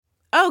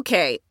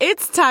Okay,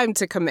 it's time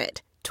to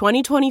commit.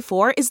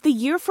 2024 is the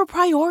year for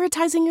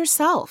prioritizing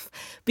yourself.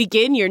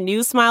 Begin your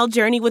new smile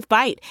journey with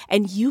Byte,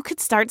 and you could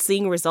start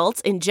seeing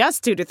results in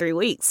just 2 to 3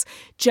 weeks.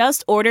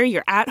 Just order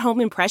your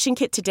at-home impression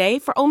kit today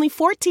for only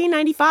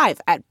 $14.95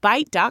 at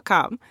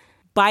Byte.com.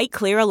 Byte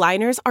Clear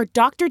aligners are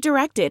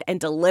doctor-directed and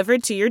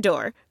delivered to your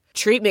door.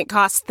 Treatment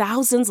costs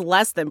thousands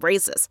less than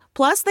braces.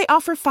 Plus, they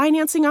offer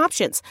financing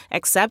options,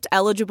 accept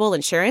eligible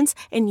insurance,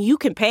 and you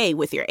can pay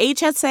with your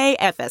HSA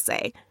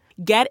FSA.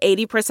 Get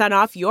 80%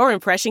 off your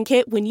impression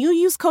kit when you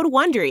use code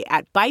WONDERY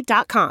at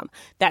Byte.com.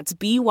 That's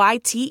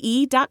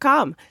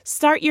BYTE.com.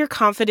 Start your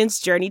confidence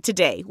journey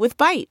today with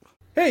Byte.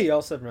 Hey,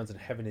 y'all, 7 Rounds in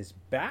Heaven is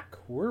back.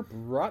 We're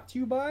brought to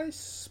you by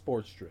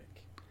Sports Drink.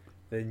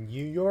 The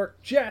New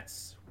York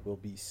Jets will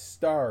be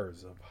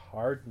stars of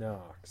Hard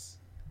Knocks.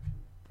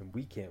 And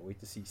we can't wait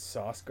to see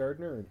Sauce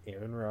Gardner and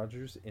Aaron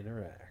Rodgers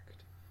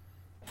interact.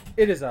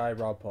 It is I,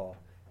 Rob Paul,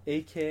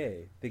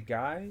 a.k.a. the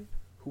guy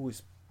who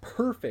was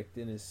perfect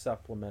in his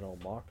supplemental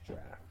mock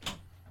draft.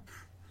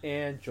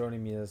 And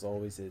joining me as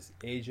always is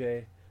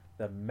AJ.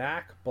 The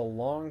Mac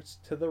belongs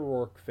to the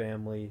Rourke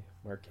family,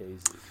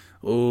 Marchese.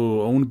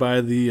 Oh, owned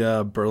by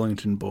the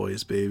Burlington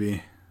boys,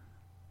 baby.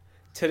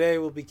 Today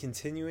we'll be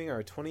continuing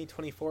our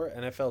 2024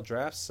 NFL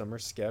Draft Summer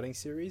Scouting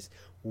Series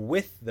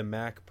with the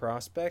Mac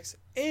prospects,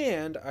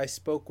 and I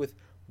spoke with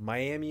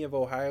Miami of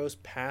Ohio's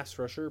pass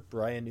rusher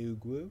Brian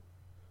Ugwu,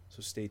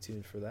 so stay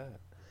tuned for that.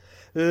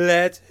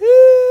 Let's hit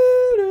it!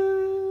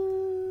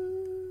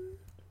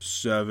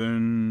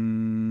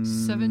 Seven.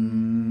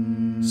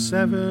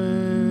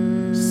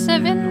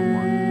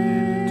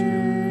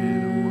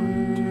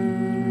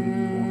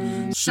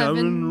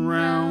 7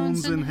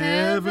 rounds in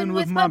heaven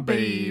with my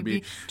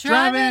baby,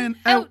 driving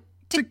out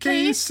to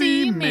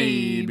KC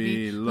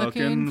maybe,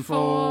 looking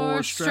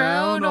for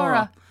Stroud or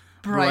a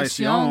Bryce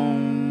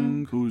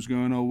Young. Who's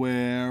gonna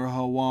wear a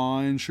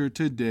Hawaiian shirt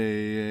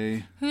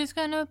today? Who's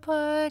gonna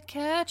put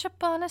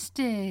ketchup on a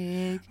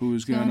stick?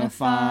 Who's gonna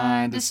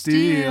find a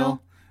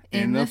steal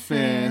in the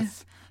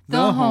fifth?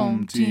 The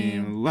home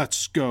team.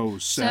 Let's go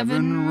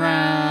 7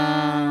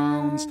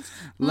 rounds.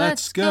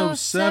 Let's go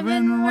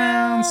 7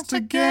 rounds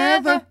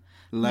together.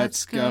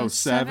 Let's go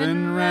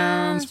 7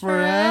 rounds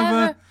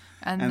forever.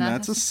 And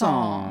that's a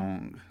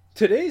song.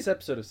 Today's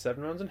episode of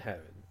 7 Rounds in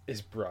Heaven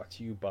is brought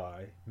to you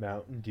by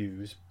Mountain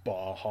Dew's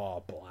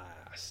Baja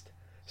Blast.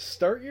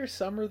 Start your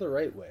summer the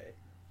right way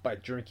by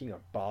drinking a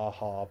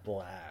Baja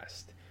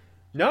Blast.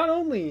 Not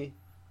only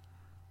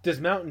does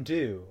Mountain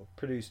Dew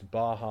produce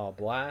Baja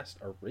Blast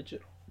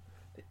Original,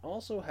 they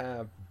also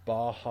have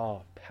Baja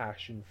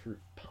Passion Fruit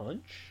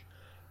Punch,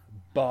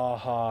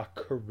 Baja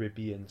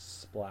Caribbean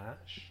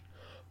Splash,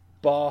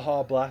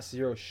 Baja Blast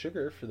Zero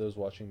Sugar for those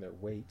watching their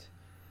weight,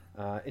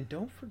 and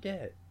don't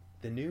forget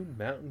the new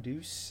Mountain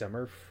Dew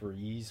Summer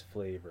Freeze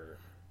flavor.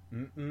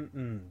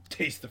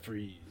 Taste the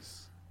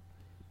freeze.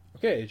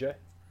 Okay, AJ.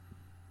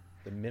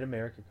 The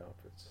Mid-America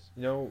Conference.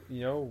 You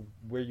know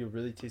where you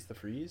really taste the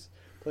freeze?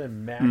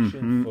 Playing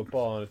matching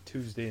football on a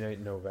Tuesday night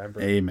in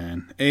November.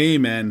 Amen.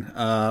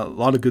 A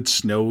lot of good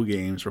snow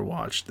games were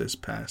watched this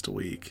past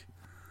week.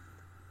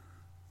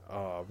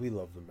 We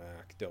love the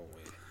MAC, don't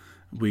we?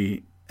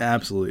 We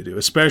absolutely do,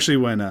 especially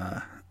when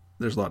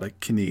there's a lot of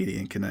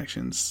Canadian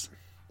connections.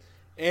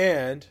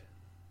 And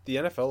the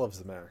NFL loves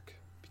the MAC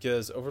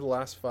because over the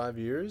last 5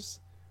 years,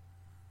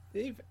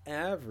 they've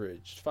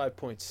averaged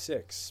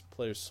 5.6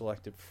 players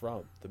selected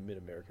from the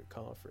Mid-America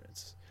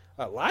Conference.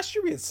 Last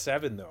year we had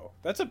 7, though.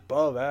 That's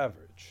above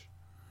average.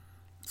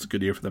 It's a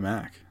good year for the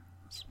MAC.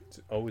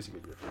 It's always a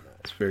good year for the MAC.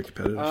 It's very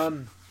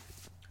competitive.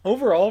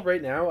 Overall,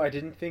 right now, I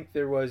didn't think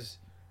there was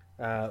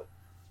a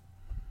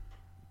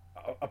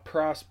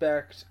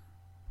prospect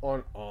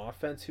on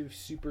offense who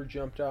super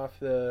jumped off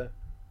the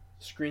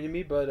screen to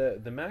me,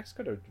 but the MAC's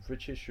got a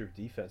rich history of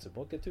defense, and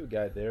we'll get to a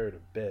guy there in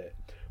a bit.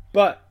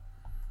 But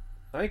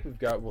I think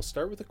we'll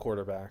start with the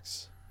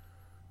quarterbacks.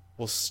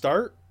 We'll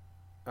start,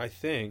 I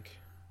think,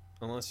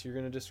 unless you're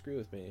going to disagree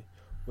with me,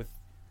 with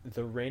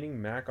the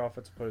reigning MAC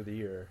Offensive Player of the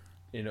Year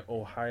in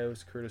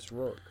Ohio's Curtis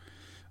Rourke.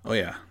 Oh,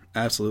 yeah,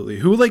 absolutely.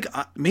 Who,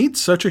 made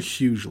such a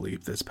huge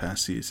leap this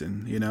past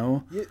season, you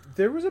know? Yeah,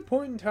 there was a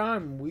point in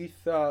time we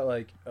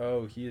thought,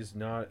 he is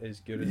not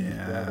as good as his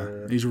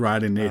brother. He's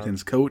riding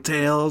Nathan's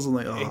coattails.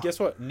 And guess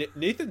what?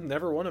 Nathan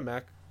never won a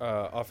MAC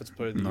Offensive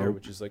Player of the Year,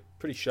 which is,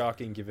 pretty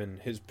shocking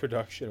given his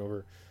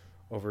production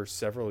over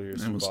several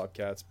years for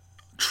Bobcats.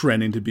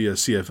 Trending to be a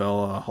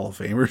CFL Hall of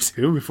Famer,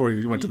 too, before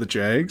he went to the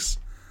Jags.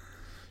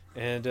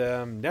 And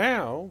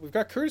now we've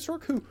got Curtis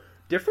Rourke, who,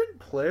 different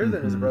player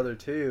than his brother,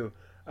 too.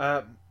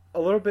 A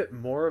little bit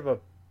more of a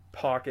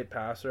pocket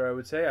passer, I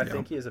would say. I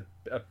think he has a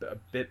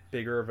bit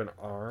bigger of an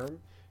arm.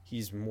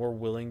 He's more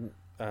willing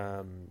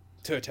to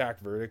attack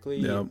vertically.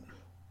 Yep.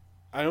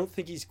 I don't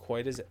think he's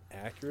quite as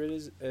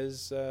accurate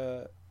as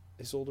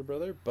his older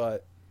brother,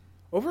 but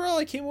overall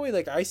I came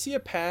away I see a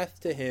path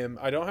to him.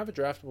 I don't have a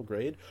draftable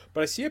grade,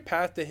 but I see a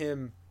path to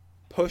him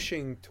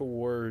pushing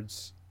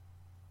towards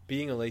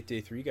being a late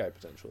day 3 guy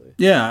potentially.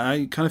 Yeah,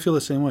 I kind of feel the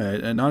same way.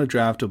 Not a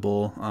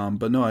draftable,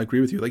 but no, I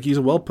agree with you. Like he's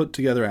a well put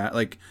together,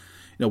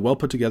 well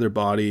put together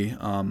body.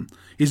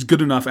 He's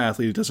good enough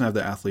athlete. He doesn't have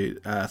the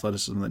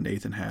athleticism that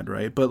Nathan had,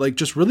 right? But like,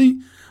 just really,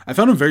 I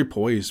found him very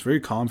poised,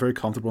 very calm, very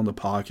comfortable in the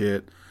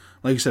pocket.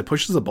 Like you said,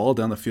 pushes the ball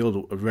down the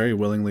field very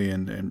willingly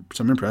and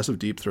some impressive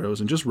deep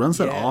throws, and just runs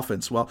that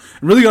offense well.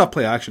 And really got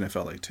play action. I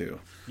felt like too.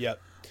 Yep.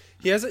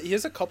 He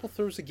has a couple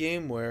throws a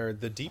game where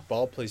the deep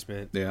ball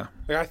placement. Yeah.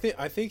 Like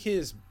I think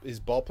his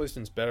ball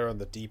placement's better on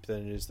the deep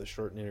than it is the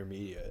short and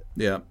intermediate.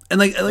 Yeah, and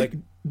like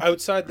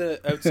outside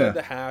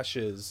the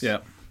hashes. Yeah.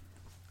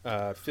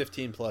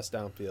 15 plus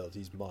downfield,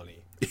 he's money.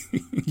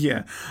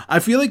 Yeah, I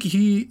feel like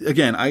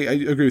I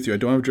agree with you. I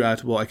don't have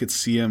draftable. I could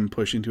see him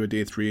pushing to a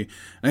day 3,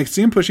 and I could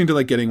see him pushing to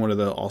like getting one of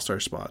the all-star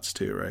spots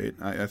too. Right?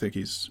 I think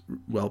he's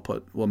well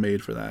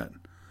made for that.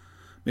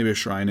 Maybe a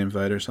shrine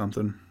invite or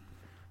something.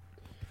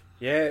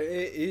 Yeah,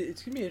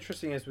 it's gonna be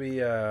interesting as we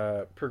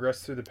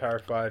progress through the Power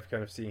 5,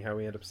 kind of seeing how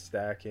we end up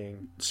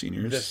stacking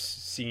seniors. The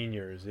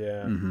seniors,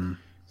 yeah. Mm-hmm.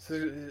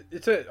 So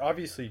it's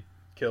obviously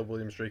Caleb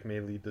Williams-Drake may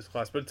lead this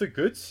class, but it's a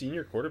good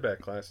senior quarterback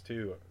class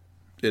too.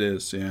 It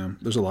is, yeah.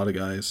 There's a lot of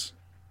guys.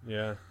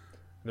 Yeah,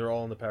 they're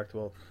all in the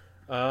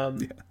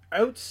Pac-12.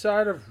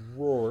 Outside of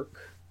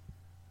Rourke,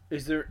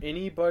 is there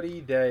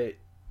anybody that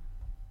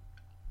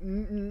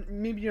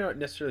maybe you're not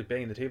necessarily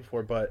banging the table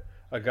for, but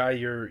a guy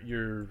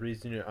you're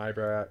raising your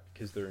eyebrow at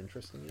because they're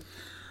interesting you?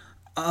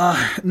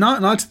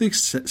 Not to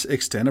the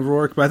extent of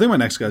Rourke, but I think my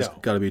next guy's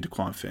got to be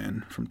DeQuan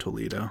Finn from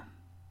Toledo.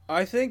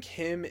 I think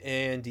him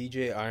and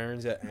DJ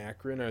Irons at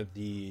Akron are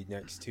the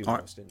next two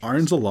most interesting.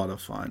 Irons a lot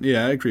of fun.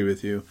 Yeah, I agree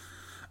with you.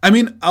 I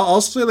mean, I'll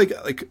also say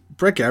like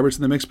Brett Gabbert's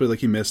in the mix, but like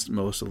he missed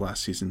most of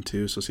last season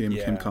too. So seeing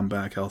him come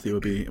back healthy will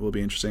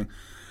be interesting.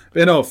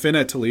 But no, Finn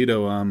at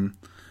Toledo,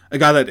 a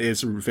guy that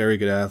is a very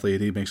good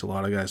athlete. He makes a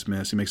lot of guys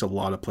miss. He makes a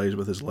lot of plays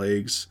with his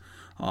legs,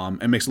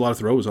 and makes a lot of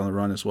throws on the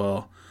run as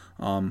well.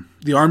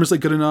 The arm is like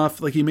good enough.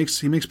 Like he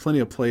makes plenty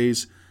of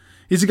plays.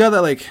 He's a guy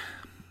that like,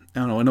 I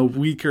don't know, in a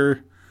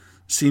weaker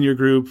senior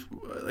group,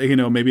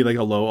 maybe like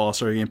a low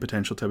all-star game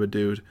potential type of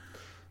dude.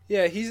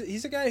 Yeah,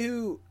 he's a guy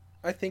who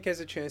I think has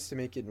a chance to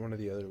make it in one of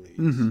the other leagues.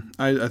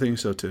 Mm-hmm. I think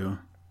so too.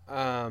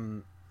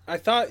 I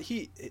thought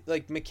he,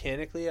 like,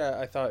 mechanically,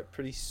 I thought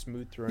pretty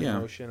smooth throwing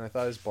motion. I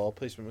thought his ball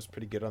placement was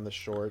pretty good on the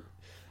short,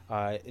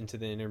 into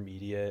the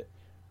intermediate.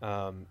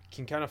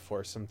 Can kind of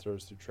force some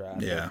throws through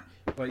traffic. Yeah.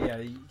 But yeah,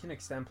 he can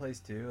extend plays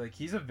too. Like,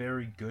 he's a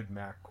very good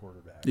MAC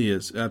quarterback. He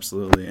is,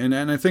 absolutely. And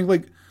I think,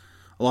 like,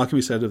 a lot can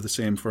be said of the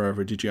same for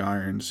DJ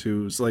Irons,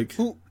 who's like,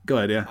 go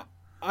ahead, yeah.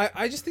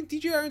 I just think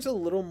DJ Irons a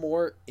little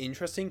more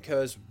interesting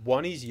because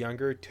 1, he's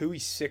younger, 2,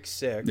 he's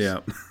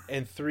 6'6",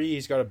 and 3,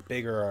 he's got a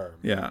bigger arm.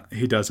 Yeah,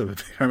 he does have a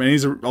big arm, and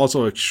he's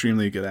also an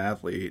extremely good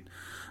athlete.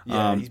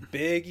 Yeah, he's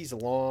big, he's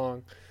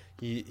long,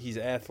 he's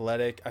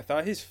athletic. I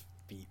thought his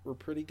feet were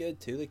pretty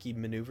good too. Like he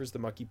maneuvers the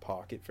mucky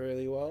pocket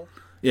fairly well.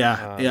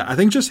 Yeah. I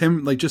think just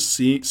him, like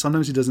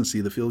sometimes he doesn't see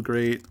the field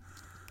great.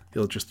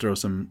 He'll just throw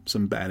some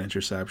bad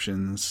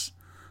interceptions.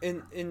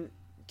 And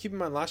keep in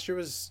mind, last year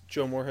was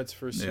Joe Moorhead's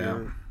first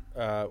year.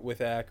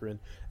 With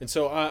Akron, and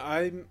so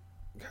I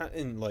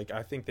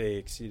think they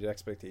exceeded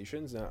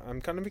expectations. Now,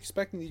 I'm kind of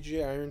expecting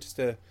DJ Irons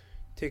to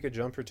take a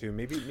jump or two.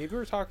 Maybe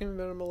we're talking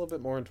about him a little bit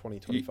more in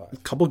 2025. A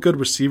couple good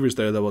receivers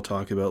there that we'll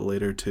talk about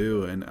later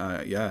too. And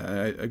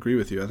I agree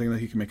with you. I think that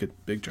he can make a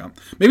big jump.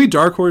 Maybe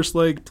dark horse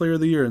like player of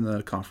the year in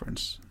the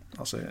conference.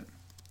 I'll say it.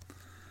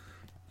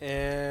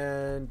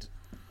 And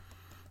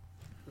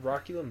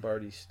Rocky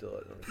Lombardi's still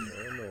at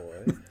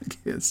Illinois.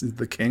 Yes, he's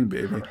the king,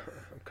 baby. I'm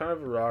kind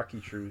of a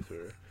Rocky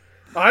truther.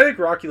 I think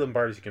Rocky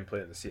Lombardi can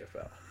play in the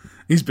CFL.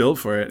 He's built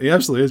for it. He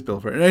absolutely is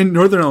built for it. And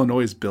Northern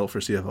Illinois is built for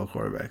CFL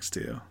quarterbacks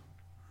too.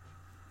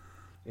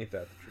 Ain't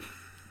that the truth?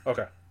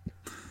 Okay.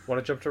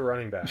 Want to jump to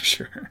running back?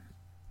 Sure.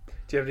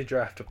 Do you have any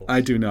draftables?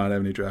 I do not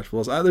have any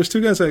draftables. There's 2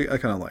 guys I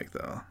kind of like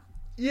though.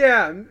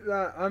 Yeah,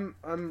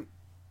 I'm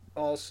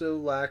also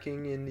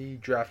lacking in the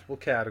draftable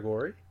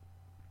category.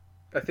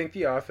 I think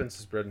the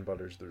offense's bread and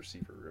butter is the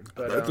receiver room.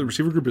 But the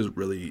receiver group is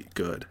really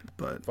good,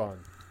 but fun.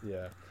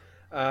 Yeah.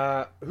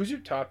 Who's your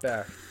top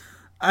back?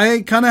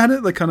 I kind of had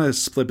it kind of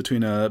split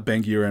between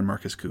Bangier and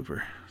Marcus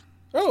Cooper.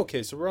 Oh,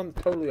 okay. So we're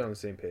totally on the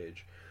same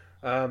page.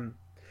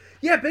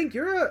 Yeah,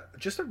 Bangier,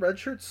 just a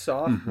redshirt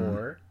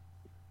sophomore,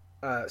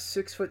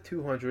 6 foot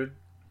 200,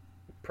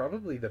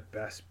 probably the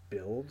best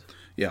build.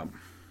 Yeah.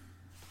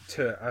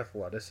 To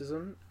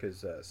athleticism,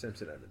 because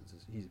Simpson Evans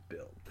he's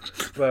built,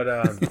 but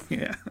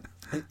yeah.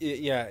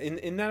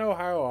 In that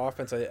Ohio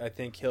offense, I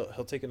think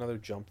he'll take another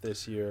jump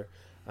this year.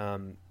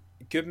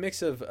 Good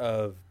mix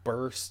of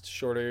burst,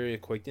 short area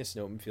quickness,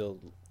 and open field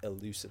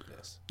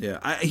elusiveness.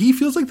 Yeah, he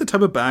feels like the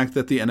type of back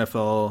that the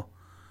NFL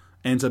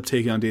ends up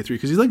taking on day 3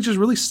 because he's like just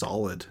really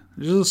solid.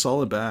 He's just a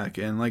solid back,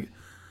 and like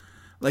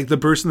the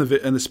burst and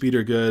the speed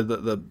are good.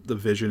 The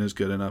vision is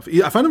good enough.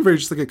 I find him very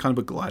just like a kind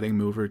of a gliding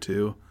mover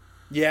too.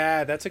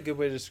 Yeah, that's a good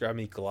way to describe him.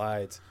 He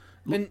glides.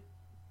 And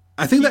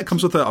I think that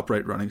comes with the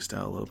upright running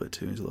style a little bit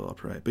too. He's a little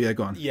upright, but yeah,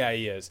 go on. Yeah,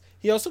 he is.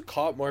 He also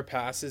caught more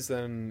passes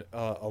than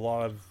a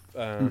lot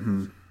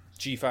of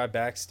G5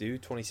 backs do.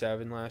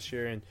 27 last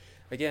year, and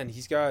again,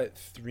 he's got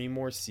 3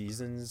 more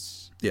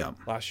seasons. Yeah,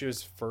 last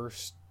year's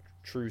first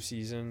true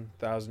season,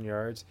 1,000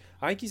 yards.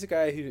 I think he's a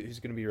guy who's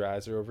going to be a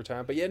riser over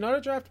time. But yeah, not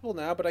a draftable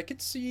now, but I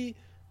could see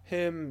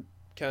him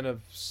kind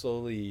of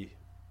slowly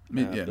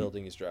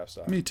building his draft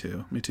stock. Me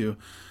too.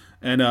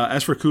 And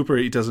as for Cooper,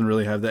 he doesn't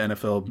really have the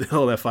NFL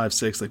build at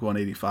 5'6", like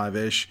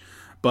 185-ish.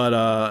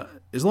 But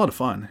it's a lot of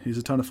fun. He's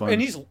a ton of fun.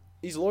 And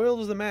he's loyal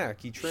to the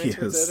MAC. He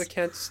transfers out of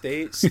Kent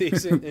State,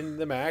 stays in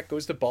the MAC,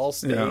 goes to Ball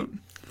State.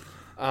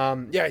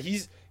 Yeah,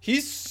 he's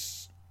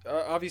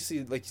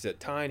obviously, like you said,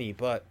 tiny,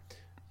 but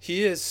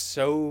he is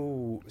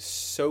so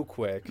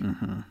quick.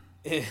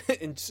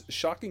 And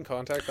shocking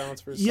contact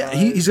balance for his size.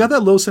 He's got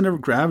that low center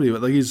of gravity.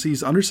 But like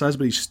he's undersized,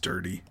 but he's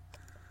sturdy.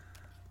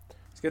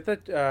 He's got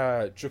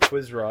that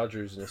Jaquiz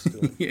Rogers-ness to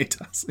him. He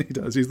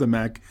does. He's the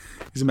Mac.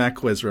 He's a Mac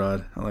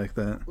Quizrod. I like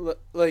that.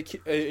 Like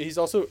he's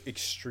also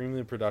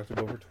extremely productive.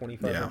 Over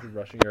 2,500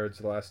 rushing yards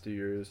the last 2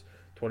 years.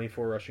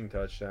 24 rushing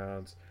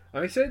touchdowns.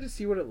 I'm excited to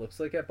see what it looks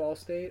like at Ball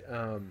State.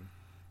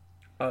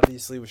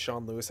 Obviously, with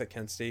Sean Lewis at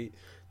Kent State,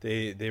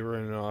 they were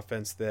in an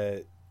offense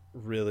that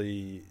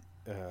really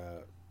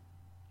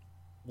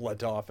led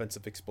to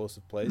offensive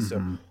explosive plays.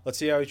 So let's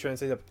see how he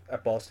translates up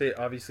at Ball State.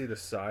 Obviously, the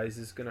size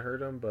is going to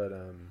hurt him, but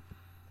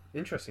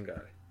interesting guy.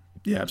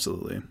 Yeah,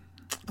 absolutely.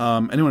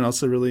 Anyone else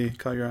that really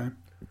caught your eye?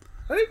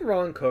 I think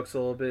Ron Cook's a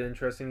little bit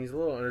interesting. He's a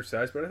little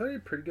undersized, but I thought he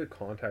had pretty good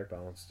contact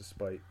balance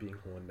despite being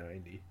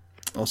 190.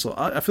 Also,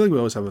 I feel like we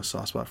always have a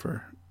soft spot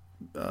for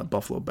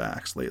Buffalo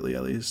backs lately,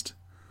 at least.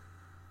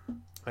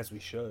 As we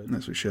should.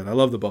 I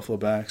love the Buffalo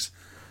backs.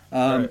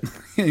 Right.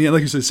 Yeah,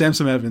 like you said,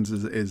 Samson Evans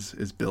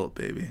is built,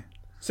 baby.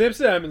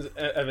 Samson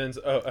Evans.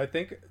 Oh, I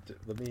think.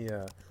 Let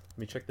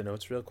me check the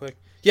notes real quick.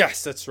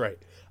 Yes, that's right.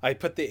 I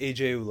put the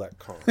AJ Ouellette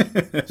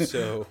comp.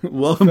 So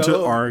welcome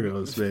to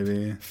Argos,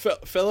 baby.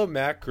 Fellow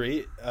Mac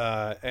great,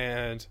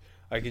 and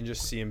I can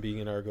just see him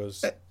being an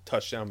Argos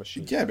touchdown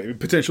machine. Yeah, baby.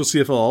 Potential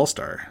CFL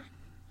All-Star.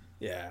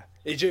 Yeah,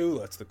 AJ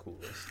Ouellette's the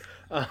coolest.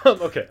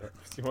 Okay,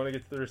 you want to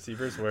get to the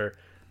receivers where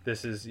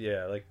this is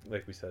like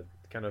we said,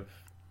 kind of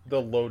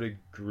the loaded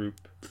group.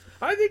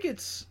 I think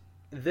it's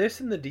this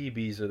and the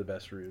DBs are the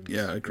best rooms.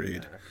 Yeah,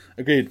 agreed.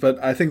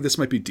 But I think this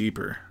might be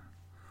deeper.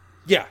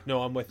 Yeah,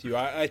 no, I'm with you.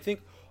 I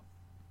think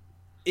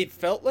it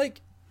felt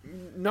like,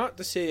 not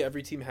to say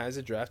every team has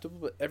a draftable,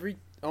 but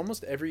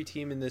almost every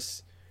team in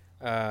this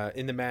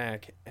in the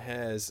MAC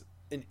has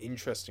an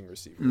interesting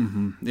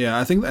receiver. Yeah,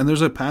 I think, and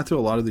there's a path to a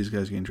lot of these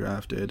guys getting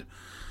drafted.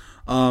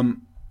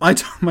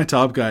 My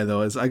top guy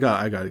though is I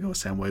got to go with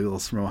Sam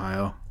Wiggles from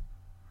Ohio.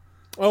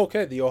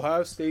 Okay, the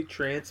Ohio State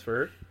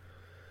transfer,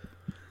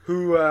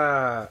 who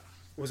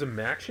was a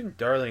Maction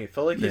darling. It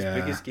felt like his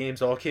biggest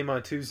games all came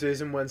on Tuesdays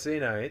and Wednesday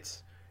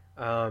nights.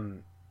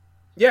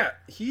 Yeah,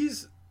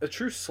 he's a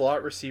true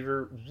slot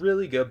receiver,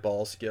 really good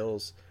ball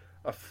skills,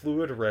 a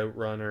fluid route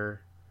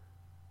runner.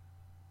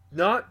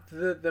 Not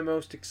the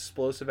most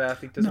explosive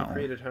athlete, doesn't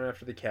create a ton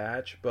after the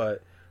catch,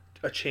 but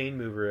a chain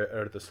mover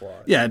out of the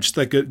slot. Yeah, just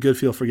that good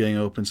feel for getting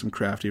open, some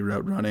crafty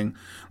route running.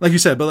 Like you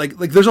said, but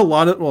like there's a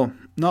lot of, well,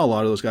 not a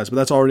lot of those guys, but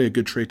that's already a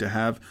good trait to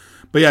have.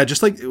 But yeah,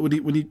 just like when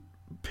he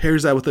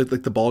pairs that with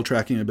the ball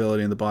tracking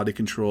ability and the body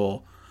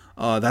control,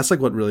 that's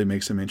like what really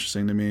makes him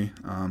interesting to me.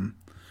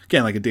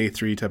 Again, like a day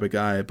 3 type of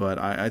guy, but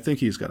I think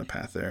he's got a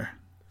path there.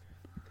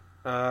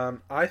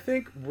 I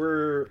think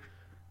we're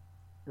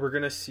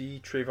gonna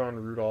see Trayvon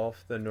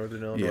Rudolph, the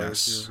Northern Illinois,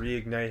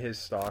 reignite his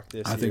stock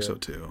this year. I think so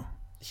too.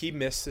 He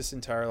missed this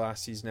entire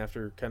last season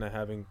after kind of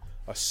having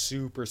a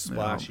super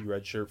splashy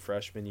redshirt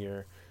freshman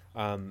year.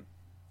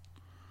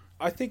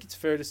 I think it's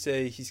fair to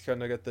say he's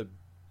kind of got the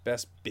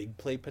best big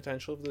play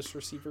potential of this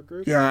receiver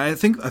group. Yeah, I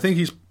think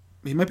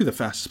he might be the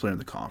fastest player in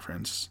the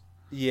conference.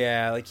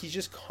 Yeah, like he's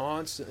just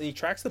constantly, he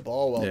tracks the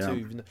ball well too.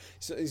 Even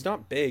though, he's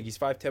not big, he's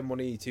 5'10",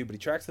 182, but he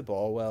tracks the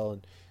ball well,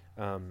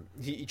 and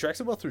he tracks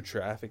it well through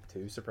traffic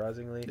too.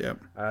 Surprisingly,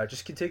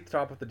 just can take the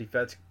top of the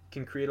defense,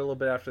 can create a little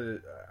bit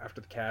after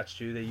the catch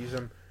too. They use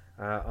him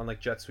on like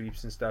jet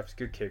sweeps and stuff. He's a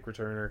good kick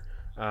returner.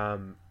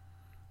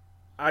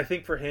 I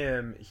think for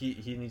him,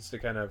 he needs to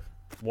kind of,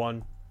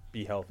 one,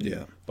 be healthy,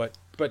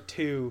 but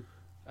two,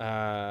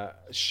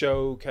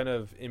 show kind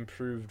of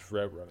improved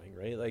route running,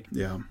 right? Like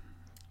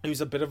he was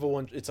a bit of a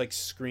one. It's like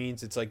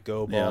screens, it's like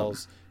go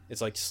balls,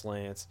 it's like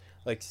slants.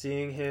 Like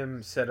seeing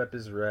him set up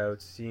his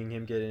routes, seeing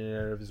him get in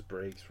and out of his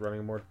breaks,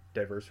 running a more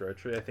diverse route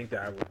tree, I think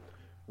that would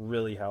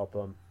really help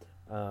him.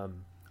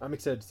 I'm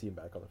excited to see him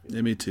back on the field.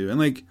 Yeah, me too. And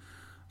like,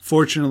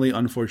 unfortunately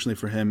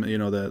for him,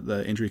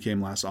 the injury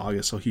came last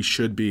August, so he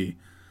should be,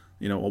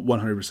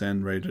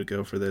 100% ready to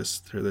go for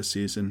this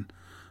season.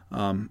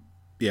 I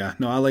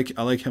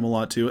like him a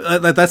lot too.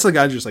 That's the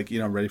guy just like,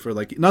 ready for,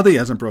 like, not that he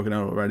hasn't broken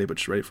out already, but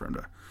just ready for him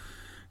to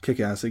kick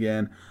ass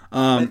again.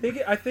 I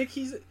think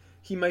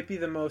he might be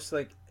the most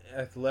like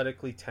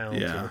athletically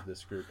talented of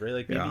this group, right?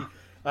 Like maybe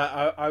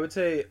I would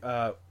say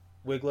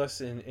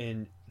Wiggles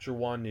and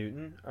Jerwan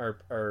Newton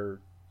are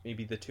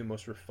maybe the two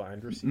most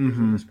refined receivers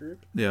in this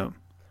group. Yeah.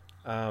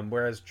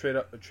 Whereas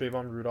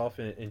Trayvon Rudolph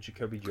and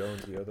Jacoby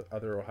Jones, the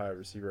other Ohio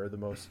receiver, are the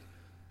most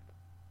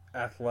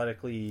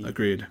athletically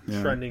Agreed.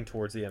 Yeah. trending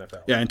towards the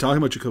NFL. Yeah, and talking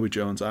about Jacoby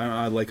Jones,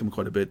 I like him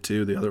quite a bit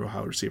too, the other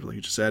Ohio receiver, like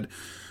you just said,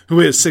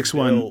 who is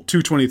 6'1",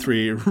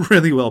 223,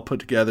 really well put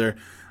together.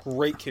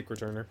 Great kick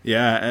returner.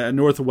 Yeah, at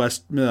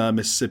Northwest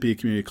Mississippi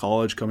Community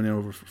College, coming in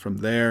over from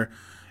there.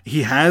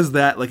 He has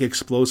that like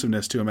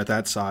explosiveness to him at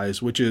that size,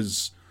 which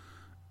is,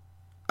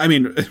 I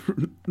mean,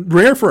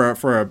 rare for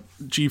a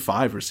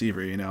G5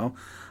 receiver, you know.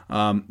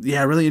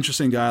 Yeah, really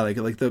interesting guy.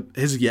 Like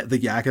the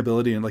yak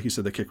ability and like you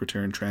said, the kick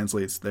return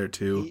translates there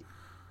too.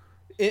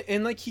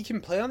 And like he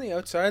can play on the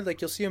outside.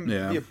 Like you'll see him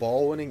be a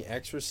ball winning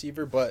X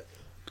receiver, but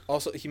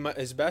also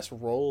his best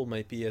role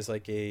might be as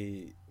like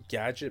a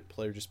gadget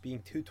player, just being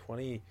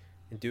 220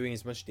 and doing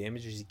as much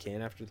damage as he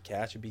can after the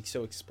catch and being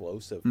so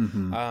explosive.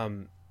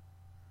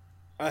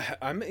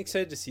 I'm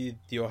excited to see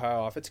the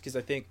Ohio offense because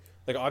I think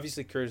like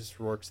obviously Curtis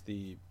Rourke's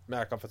the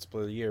MAC Offensive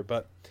Player of the Year,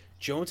 but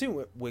Jones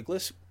and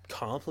Wiglusz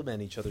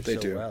complement each other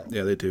well.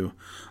 Yeah, they do.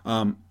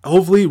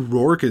 Hopefully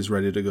Rourke is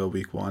ready to go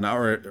week 1,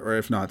 or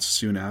if not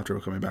soon after,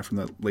 we're coming back from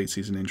that late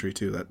season injury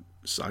too.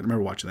 I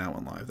remember watching that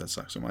one live. That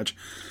sucks so much.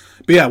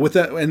 But yeah, with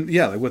that, and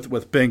yeah, like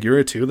with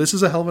Bangura too, this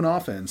is a hell of an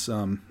offense.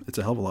 It's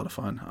a hell of a lot of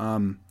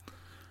fun.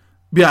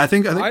 Yeah, I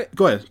think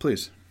go ahead,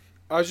 please.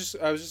 I was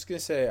just gonna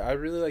say I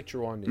really like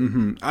Juwan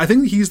Newton. I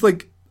think he's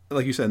like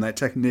you said, in that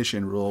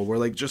technician role, where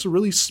like just a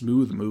really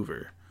smooth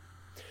mover.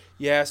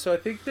 Yeah, so I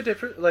think the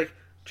different like.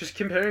 Just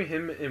comparing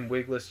him and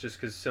Wiglusz, just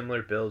because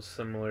similar builds,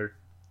 similar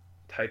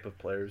type of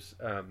players,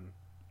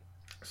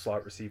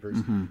 slot receivers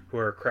who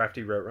are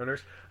crafty route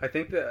runners. I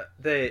think that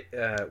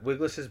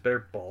Wiglusz has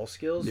better ball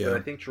skills, but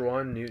I think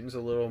Juwan Newton's a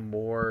little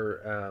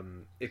more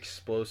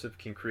explosive,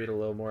 can create a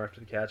little more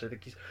after the catch. I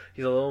think he's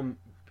a little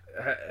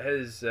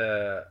has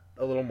a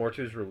little more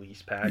to his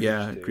release package.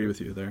 Yeah, I agree with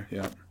you there.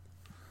 Yeah.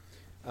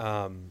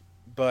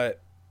 But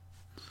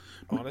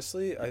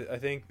honestly, I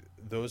think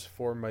those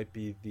four might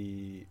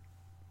be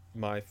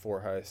my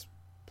 4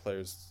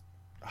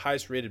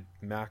 highest rated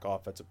MAC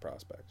offensive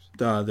prospects.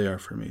 They are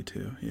for me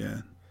too.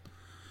 Yeah.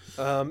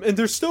 And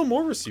there's still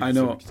more receivers. I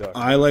know.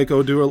 I like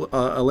Odu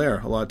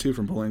Alaire a lot too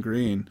from Bowling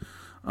Green,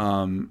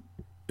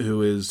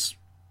 who is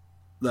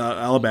the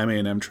Alabama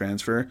A&M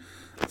transfer.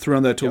 Threw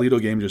on that Toledo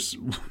game, just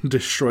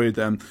destroyed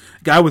them.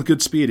 Guy with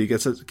good speed. He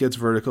gets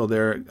vertical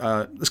there.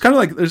 It's kind of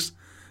like it's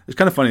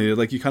kind of funny.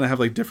 Like you kind of have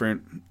like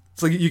different.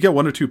 It's like you get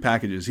 1 or 2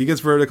 packages. He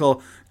gets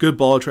vertical, good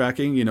ball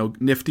tracking,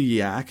 nifty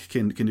yak,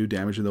 can do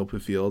damage in the open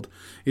field.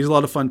 He's a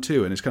lot of fun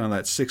too, and he's kind of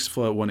that 6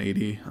 foot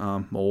 180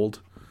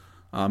 mold.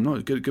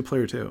 Good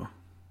player too.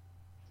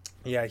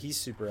 Yeah, he's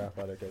super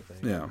athletic, I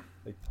think. Yeah.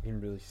 Like, he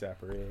can really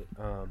separate.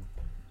 I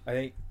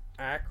think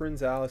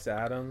Akron's Alex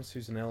Adams,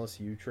 who's an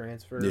LSU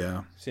transfer.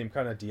 Yeah. Same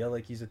kind of deal.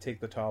 Like, he's a take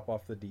the top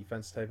off the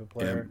defense type of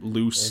player. Yeah,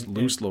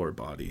 loose lower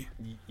body.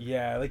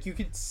 Yeah, like you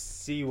could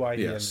see why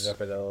he ended up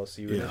at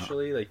LSU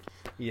initially. Like,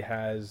 he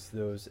has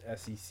those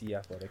SEC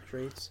athletic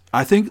traits.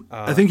 I think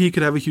he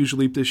could have a huge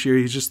leap this year.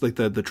 He's just like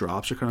the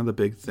drops are kind of the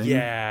big thing.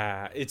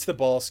 Yeah, it's the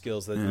ball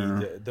skills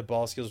that the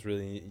ball skills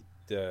really need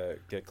to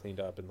get cleaned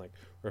up and like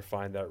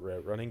refine that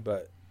route running.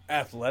 But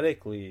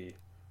athletically,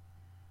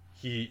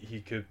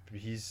 he could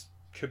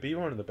be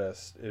one of the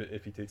best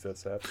if he takes that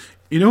step.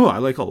 You know who I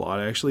like a lot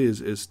actually is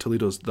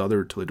the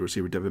other Toledo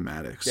receiver, Devin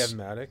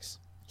Maddox.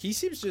 He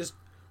seems just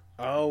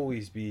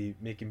always be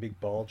making big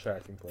ball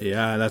tracking plays.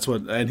 Yeah,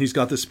 and he's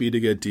got the speed to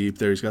get deep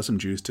there. He's got some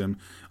juice to him.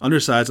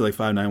 Undersized at like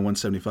 5'9",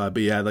 175.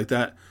 But yeah, like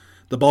that,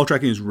 the ball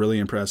tracking is really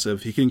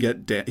impressive. He can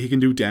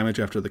do damage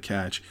after the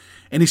catch,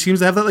 and he seems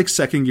to have that like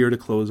second gear to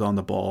close on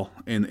the ball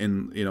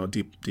in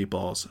deep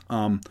balls.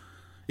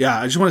 Yeah,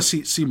 I just want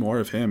to see more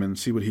of him and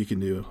see what he can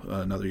do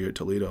another year at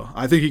Toledo.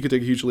 I think he could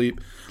take a huge leap.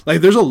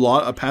 Like, there's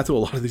a path to a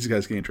lot of these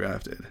guys getting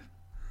drafted.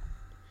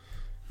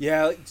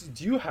 Yeah, like,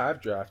 do you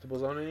have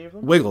draftables on any of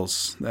them?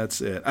 Wiggles,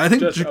 that's it. I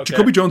think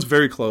Jacoby Jones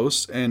very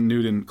close, and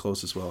Newton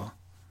close as well.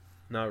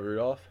 Not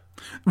Rudolph?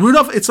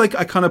 Rudolph, it's like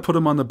I kind of put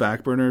him on the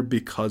back burner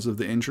because of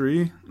the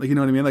injury. Like, you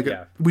know what I mean? Like,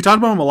 we talked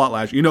about him a lot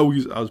last year. I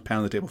was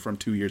pounding the table from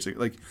 2 years ago.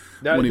 Like,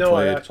 when he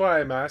played. That's why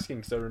I'm asking,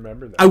 because I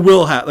remember that. I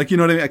will have, like, you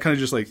know what I mean? I kind of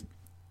just like,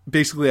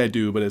 basically I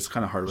do, but it's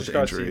kind of hard with the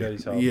injury. See that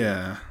he's healthy.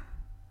 Yeah.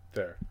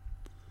 Fair.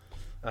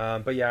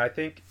 But yeah, I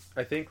think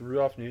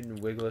Rudolph, Newton,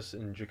 Wiglusz,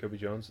 and Jacoby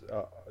Jones,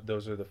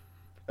 those are the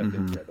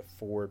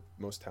 4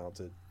 most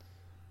talented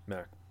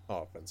MAC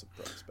offensive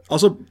prospects.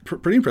 Also,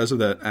 pretty impressive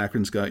that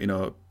Akron's got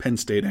a Penn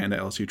State and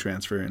LSU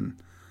transfer, and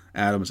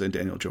Adams and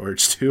Daniel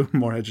George too.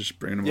 Morehead just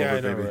bringing them over.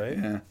 I know,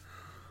 right?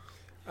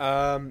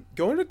 Yeah.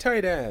 Going to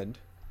tight end.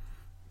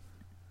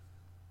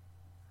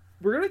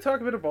 We're going to talk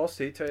about a Ball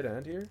State tight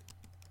end here.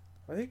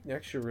 I think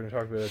next year we're going to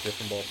talk about a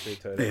different Ball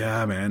State tight end.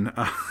 Yeah, man.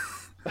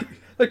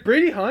 Like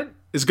Brady Hunt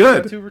is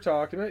good. That's who we're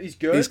talking about. He's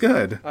good. He's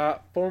good. A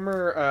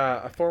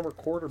former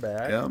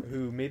quarterback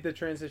who made the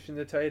transition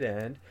to tight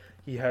end.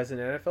 He has an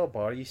NFL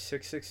body,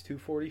 6'6",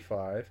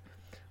 245.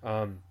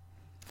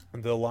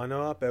 They'll line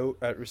up out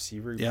at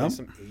receiver. He plays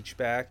some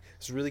H-back.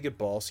 Has really good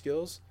ball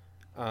skills.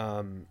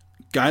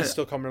 He's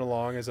still coming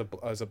along as a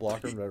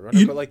blocker and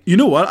runner. But like, you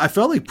know what? I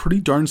felt like pretty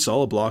darn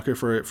solid blocker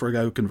for a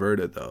guy who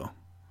converted though.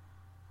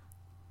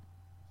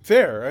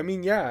 Fair. I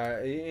mean, yeah,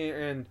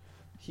 and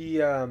he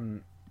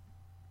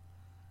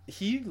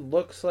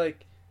looks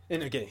like,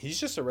 and again, he's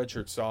just a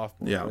redshirt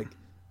sophomore. Yeah.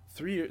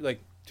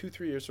 Like 2-3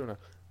 years from now,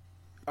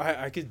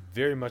 I could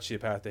very much see a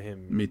path to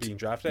him being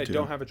drafted. I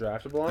don't have a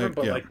draftable on him,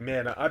 but like,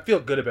 man, I feel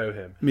good about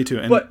him. Me too,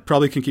 and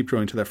probably can keep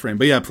growing to that frame.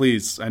 But yeah,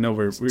 please, I know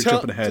we're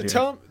jumping ahead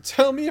here.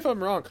 Tell me if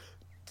I'm wrong.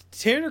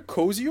 Tanner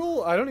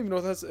Koziel, I don't even know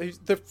if that's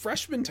the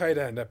freshman tight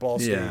end at Ball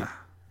State. Yeah.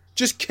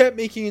 Just kept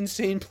making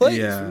insane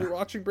plays when you're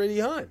watching Brady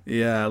Hunt.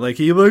 Yeah, like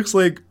he looks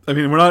like, I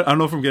mean, I don't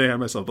know if I'm getting ahead of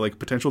myself, but like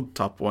potential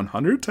top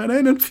 100 tight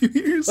end in a few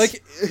years.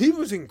 Like, he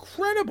was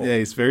incredible. Yeah,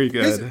 he's very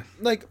good. He's,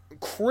 like,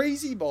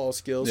 crazy ball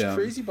skills,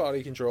 crazy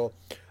body control.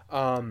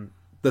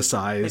 The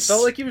size. It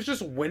felt like he was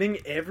just winning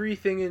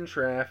everything in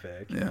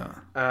traffic.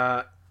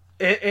 Yeah.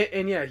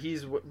 And yeah,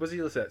 was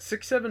he listed at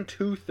 6'7",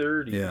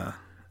 230. Yeah.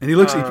 And he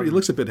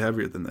looks a bit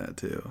heavier than that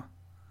too.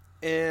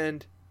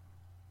 And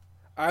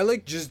I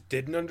like just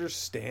didn't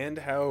understand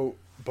how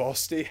Ball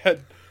State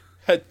had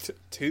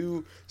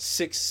two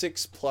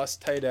 6'6" plus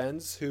tight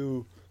ends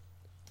who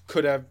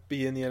could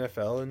be in the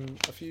NFL in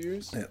a few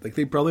years. Yeah, like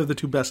they probably have the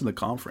two best in the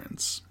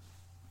conference.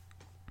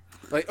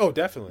 Like, oh,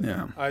 definitely.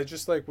 Yeah. I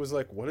just like was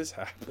like, what is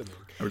happening?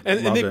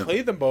 And they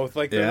played them both.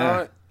 Like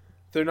they're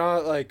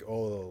not like,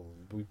 oh,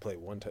 we play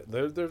one time.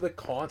 They're like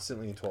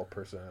constantly in 12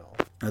 personnel.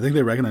 I think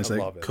they recognize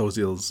like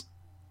Koziel's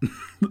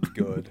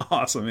good.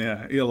 Awesome,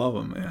 yeah. You love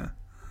him, yeah.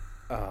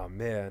 Oh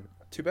man.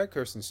 Too bad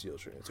Kirsten Steele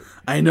transferred.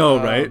 I know,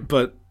 right?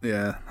 But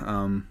yeah.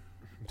 We'll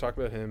talk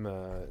about him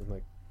in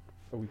like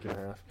a week and a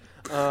half.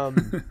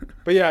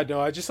 But yeah, no,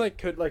 I just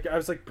like I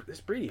was like,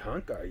 this Brady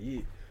Hunt guy,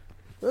 he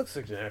looks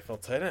like an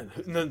NFL tight end.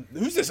 And then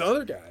who's this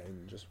other guy?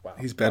 And just wow.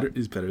 He's better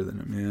than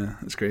him, yeah.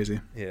 It's crazy.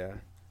 Yeah.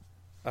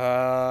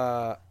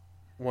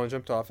 Want to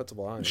jump to offensive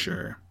line?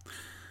 Sure.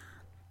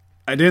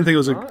 I didn't think it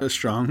was a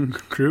strong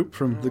group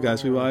from the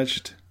guys we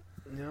watched.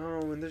 No,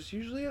 and there's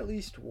usually at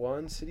least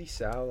one. City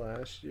Sal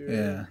last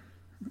year.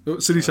 Yeah.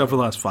 City Sal for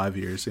the last 5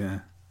 years,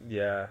 yeah.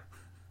 Yeah.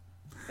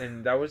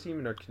 And that wasn't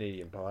even our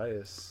Canadian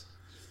bias.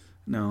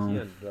 No. He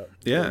ended up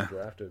getting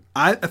drafted.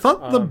 I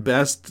thought the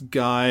best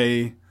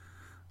guy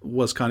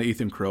was kind of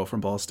Ethan Crow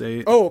from Ball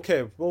State. Oh,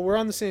 okay. Well, we're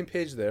on the same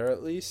page there,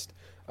 at least.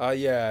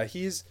 Yeah,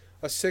 he's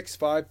a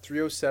 6'5",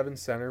 307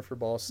 center for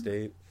Ball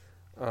State.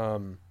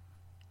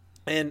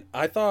 And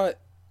I thought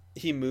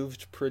he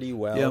moved pretty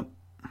well. Yep.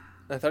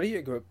 I thought he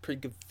had pretty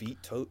good feet,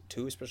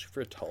 too, especially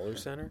for a taller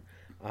center.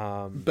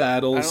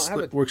 Battles,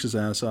 works his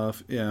ass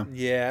off. Yeah.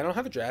 Yeah, I don't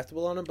have a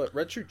draftable on him, but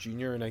redshirt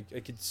junior, and I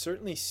could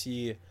certainly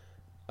see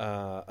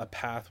a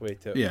pathway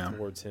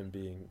towards him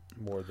being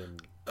more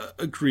than...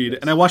 Agreed.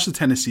 And I watched the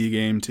Tennessee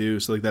game, too,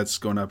 so like that's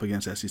going up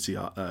against SEC,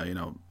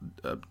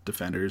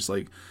 defenders.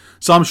 Like,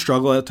 saw him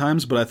struggle at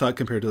times, but I thought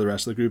compared to the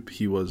rest of the group,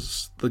 he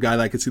was the guy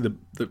that I could see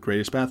the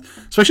greatest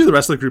path. Especially the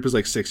rest of the group is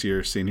like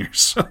 6-year seniors.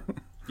 So.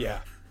 Yeah.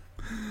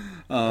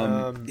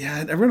 And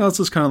everyone else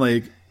was kind of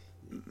like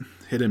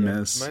hit and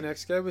miss. My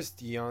next guy was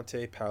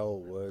Deontay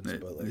Powell-Woods.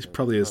 But like, he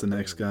probably is the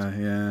next guy,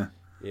 yeah.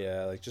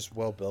 Yeah, like just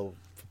well built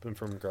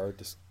from guard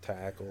to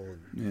tackle.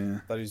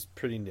 Yeah. Thought he was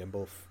pretty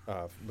nimble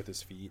with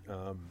his feet.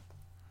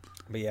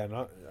 But yeah,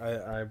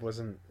 I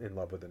wasn't in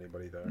love with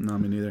anybody there. No,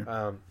 me neither.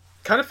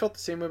 Kind of felt the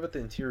same way about the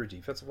interior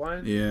defensive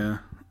line. Yeah,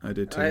 I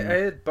did too. I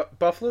had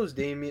Buffalo's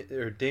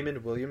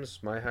Damon Williams,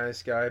 my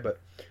highest guy,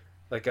 but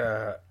like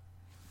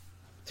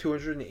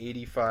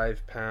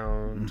 285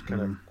 pound,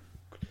 kind of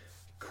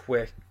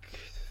quick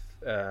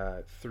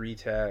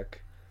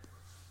 3-tech,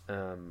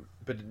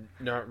 but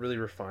not really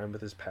refined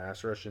with his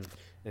pass rush, and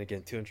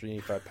again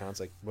 285 pounds,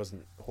 like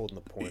wasn't holding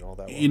the point all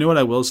that well. You know what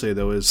I will say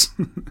though is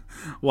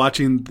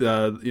watching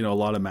a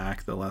lot of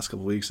Mac the last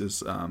couple of weeks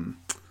is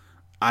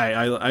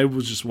I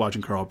was just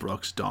watching Carl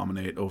Brooks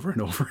dominate over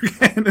and over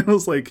again, and it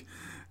was like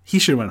he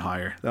should have went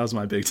higher. That was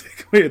my big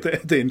takeaway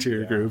at the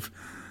interior group.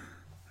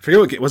 I forget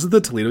what game was it.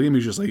 The Toledo game?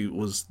 He just like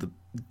was the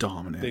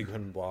dominant. Big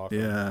couldn't block.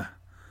 Yeah.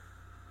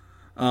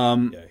 He's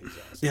awesome.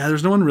 Yeah,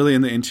 there's no one really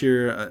in the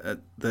interior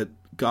that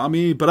got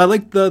me, but I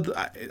like at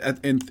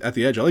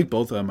the edge. I like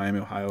both Miami,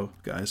 Ohio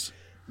guys.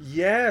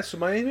 Yeah, so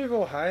Miami of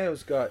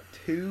Ohio's got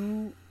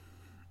two.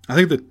 I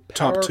think the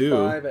top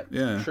two.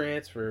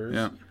 Transfers.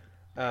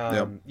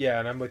 Yeah. Yeah,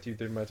 and I'm with you.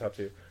 They're my top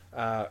two.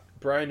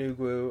 Brian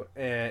Ugwu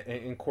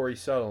and Corey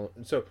Suttle.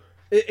 And so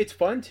it's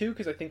fun too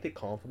because I think they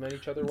complement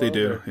each other well. They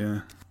do.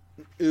 Yeah.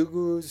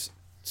 Ugwu's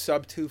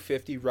sub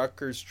 250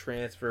 Rutgers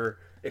transfer,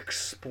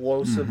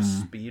 explosive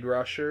speed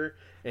rusher,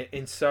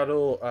 and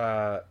Suttle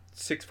 6'4",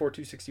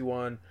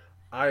 261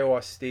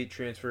 Iowa State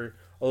transfer,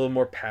 a little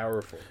more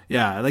powerful.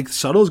 Yeah, like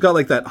Suttle's got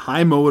like that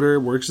high motor,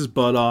 works his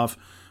butt off,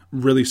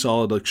 really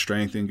solid like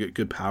strength and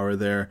good power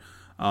there.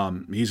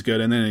 He's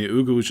good, and then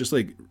Ugwu is just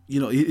like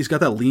he's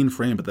got that lean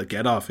frame, but the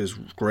get off is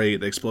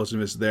great. The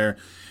explosiveness is there.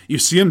 You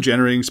see him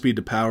generating speed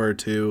to power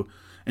too,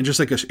 and just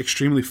like an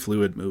extremely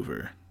fluid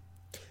mover.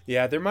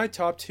 Yeah, they're my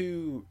top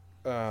two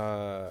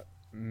front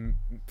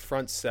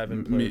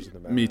seven players in the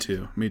match.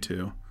 Me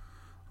too.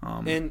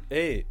 And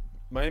hey,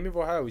 Miami of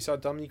Ohio, we saw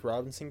Dominique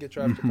Robinson get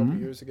drafted a couple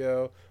years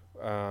ago.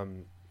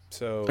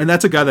 So and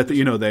that's a guy that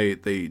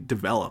they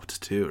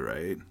developed too,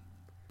 right?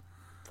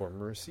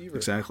 Former receiver,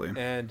 exactly.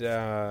 And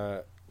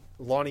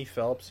Lonnie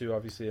Phelps, who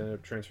obviously ended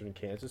up transferring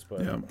to Kansas,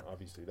 but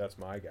obviously that's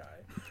my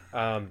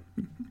guy.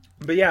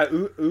 But yeah,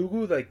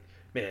 Ugwu, like,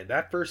 man,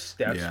 that first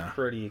step's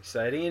pretty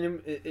exciting,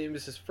 and it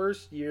was his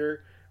first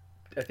year.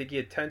 I think he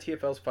had 10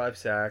 TFLs, 5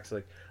 sacks.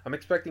 Like, I'm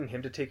expecting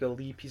him to take a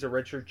leap. He's a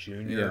redshirt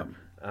junior.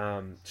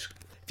 Yeah.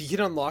 If he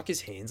can unlock his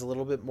hands a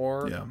little bit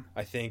more,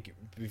 I think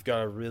we've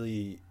got a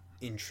really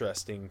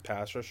interesting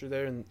pass rusher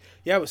there. And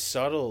yeah, it was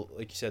subtle,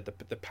 like you said.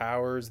 The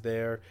power's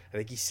there. I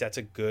think he sets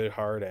a good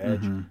hard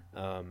edge.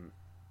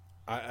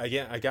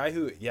 A guy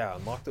who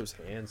unlock those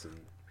hands and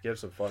get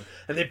some fun.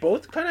 And they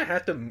both kind of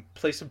had to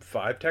play some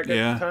 5 tech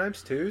at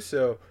times too.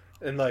 So,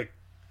 and like,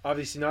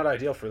 obviously not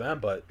ideal for them,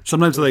 but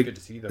sometimes like good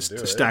to see them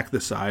stack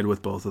the side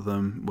with both of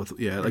them with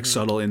like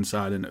subtle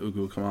inside and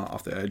Ugwu come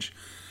off the edge.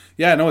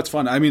 Yeah, no, it's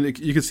fun. I mean,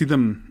 you can see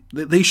them.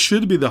 They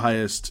should be the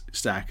highest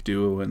stack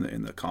duo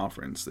in the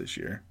conference this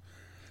year.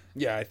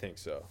 Yeah, I think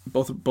so.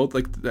 Both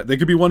like they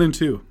could be 1 and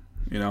 2.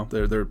 You know,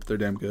 they're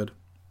damn good.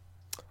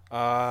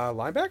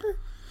 Linebacker?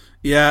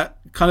 Yeah,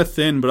 kind of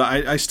thin, but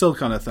I still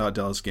kind of thought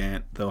Dallas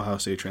Gant, the Ohio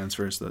State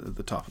transfer, is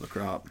the top of the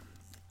crop.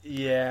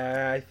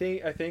 Yeah, I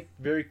think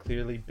very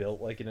clearly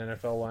built like an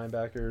NFL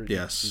linebacker.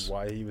 Yes. You see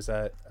why he was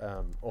at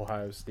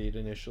Ohio State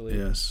initially.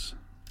 Yes.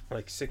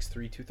 Like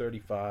 6'3",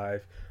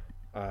 235,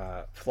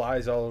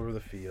 flies all over the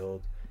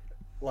field.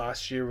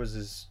 Last year was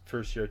his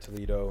first year at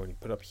Toledo, and he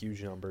put up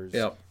huge numbers.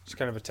 Yep. He's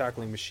kind of a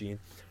tackling machine.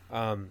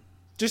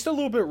 Just a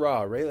little bit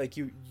raw, right? Like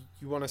you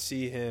want to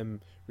see him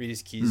read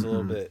his keys a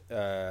little bit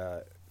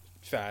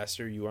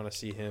faster. You want to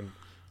see him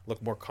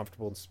look more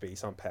comfortable in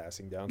space on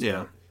passing down.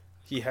 So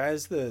he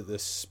has the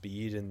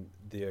speed and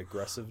the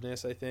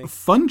aggressiveness, I think.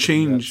 Fun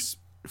change.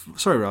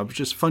 Sorry, Rob.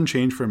 Just fun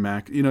change for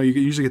Mac. You know, you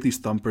usually get these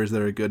thumpers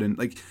that are good, and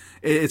like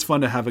it's fun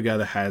to have a guy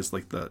that has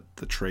like the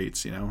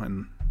traits, you know,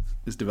 and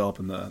is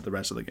developing the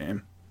rest of the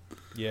game.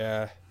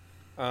 Yeah.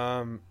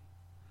 Bubba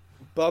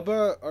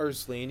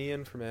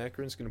Arslanian from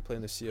Akron is going to play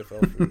in the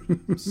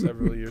CFL for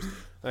several years.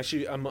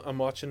 Actually, I'm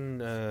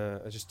watching.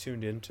 I just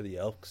tuned into the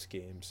Elks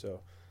game,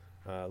 so.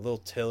 Little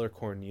Taylor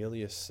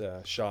Cornelius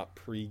shot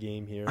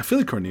pre-game here. I feel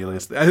like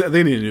Cornelius.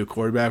 They need a new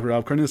quarterback,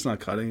 Rob. Cornelius not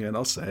cutting it.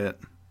 I'll say it.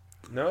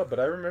 No, but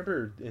I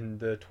remember in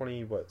the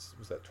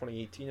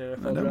 2018 NFL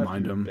I don't draft,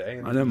 mind him.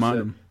 I don't mind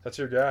him. That's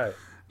your guy.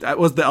 That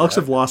was the Elks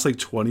have lost like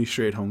 20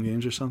 straight home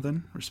games or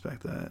something.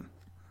 Respect that.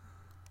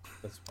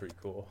 That's pretty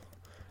cool.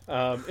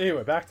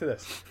 Anyway, back to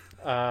this.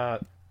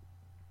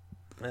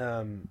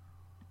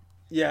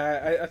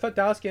 Yeah, I thought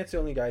Dallas Gant's the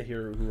only guy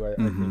here who I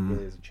think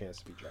really has a chance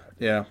to be drafted.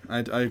 Yeah,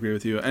 I agree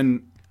with you,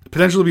 and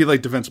potentially be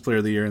like defensive player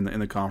of the year in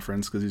the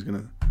conference because he's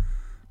gonna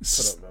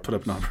put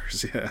up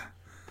numbers. Yeah.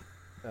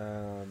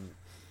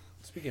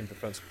 Speaking of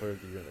defensive player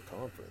of the year in the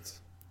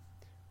conference,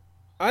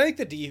 I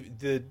think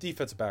the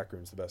defensive back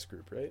room is the best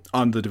group, right?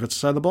 On the defensive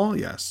side of the ball,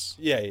 yes.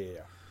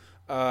 Yeah.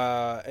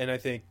 And I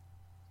think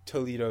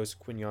Toledo's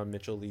Quinyon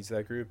Mitchell leads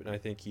that group, and I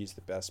think he's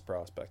the best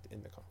prospect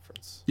in the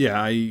conference.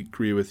 Yeah, I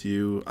agree with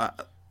you. I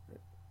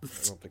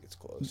don't think it's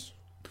close.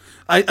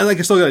 I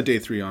still got a day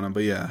 3 on him,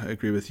 but yeah, I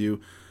agree with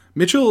you.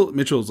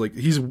 Mitchell's like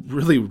he's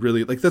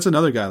really like that's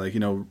another guy like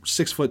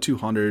 6 foot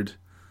 200.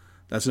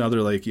 That's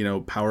another like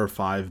power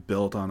 5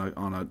 built on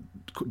a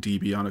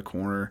DB on a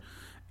corner.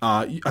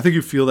 I think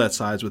you feel that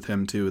size with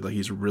him too. Like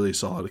he's a really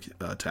solid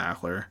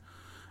tackler.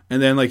 And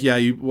then like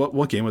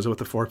what game was it with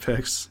the 4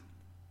 picks?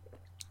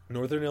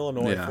 Northern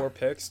Illinois, 4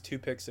 picks, 2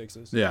 pick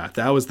sixes. Yeah,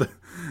 that was the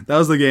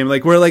game.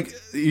 Like where like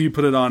you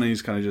put it on and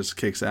he's kind of just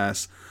kicks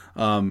ass.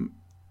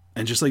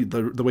 And just like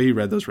the way he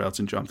read those routes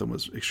and jumped them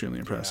was extremely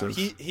impressive.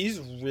 Yeah, he's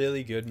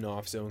really good in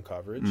off zone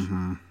coverage.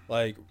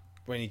 Like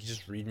when he can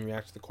just read and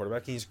react to the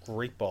quarterback. He has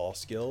great ball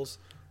skills.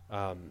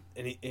 And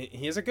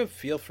he has a good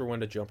feel for when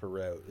to jump a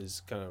route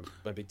is kind of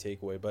my big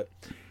takeaway. But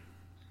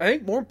I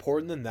think more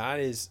important than that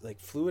is like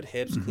fluid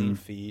hips, clean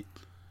feet.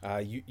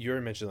 You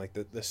already mentioned like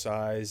the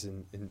size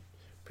and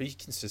pretty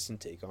consistent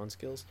take on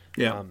skills.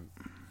 Yeah.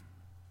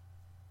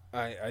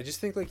 I just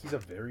think like he's a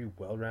very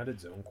well-rounded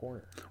zone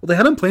corner. Well, they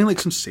had him playing like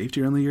some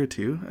safety around the year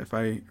too, if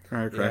I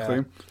remember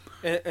correctly.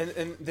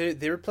 And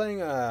they were playing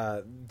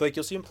like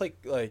you'll see him play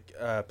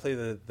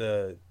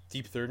the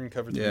deep third and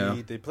cover 3. Yeah.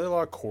 They play a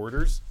lot of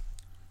quarters.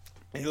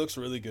 He looks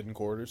really good in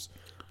quarters.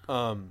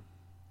 I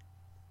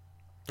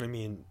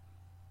mean,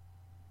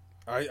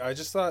 I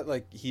just thought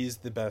like he's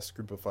the best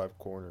group of 5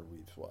 corner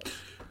we've watched.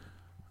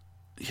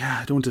 Yeah,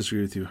 I don't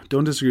disagree with you.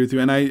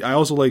 And I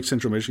also like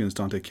Central Michigan's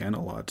Dante Kent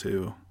a lot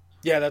too.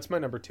 Yeah, that's my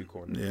number 2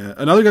 corner. Yeah,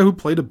 another guy who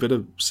played a bit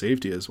of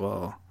safety as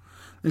well.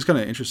 It's kind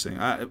of interesting.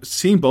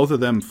 Seeing both of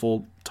them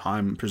full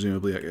time,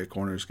 presumably at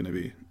corner, is going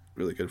to be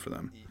really good for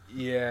them.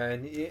 Yeah,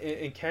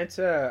 and Kent,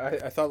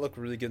 I thought looked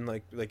really good in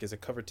like as a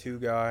cover 2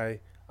 guy.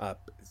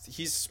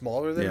 He's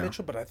smaller than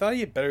Mitchell, but I thought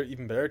he had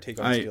even better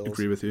take on skills. I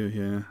agree with you.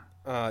 Yeah.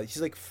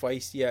 He's like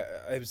feisty. Yeah,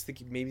 I was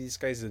thinking maybe this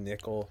guy's a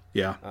nickel.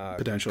 Yeah,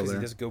 potential 'cause there.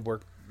 He does good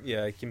work.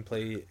 Yeah, he can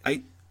play.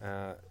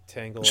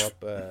 Tangle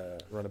up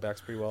running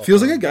backs pretty well.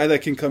 Feels like a guy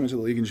that can come into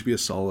the league and just be a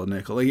solid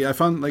nickel. I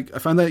found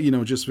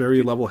that just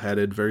very level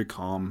headed, very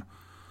calm.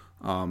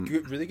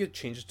 Really good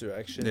change of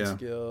direction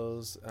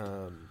skills.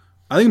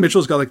 I think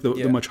Mitchell's got like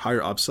the much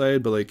higher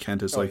upside, but like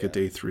Kent is like a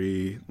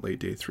late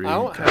day 3. I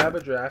don't have a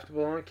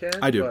draftable on Kent.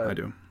 I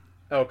do.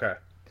 Okay.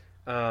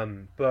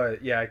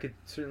 But yeah, I could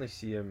certainly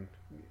see him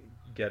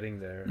getting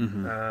there.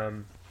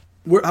 Mm-hmm.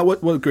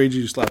 What grade did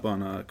you slap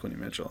on Quinny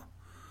Mitchell?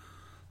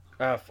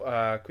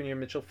 Quinny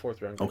Mitchell,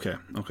 4th round. Okay.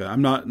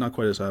 I'm not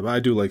quite as high, but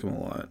I do like him a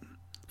lot.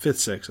 5th,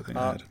 6th, I think.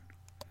 I had.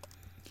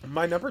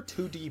 My number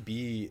 2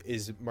 DB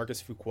is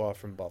Marcus Fuqua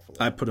from Buffalo.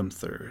 I put him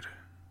 3rd.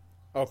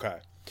 Okay,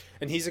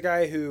 and he's a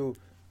guy who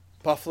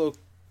Buffalo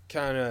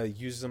kind of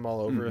uses him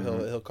all over.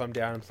 Mm-hmm. He'll come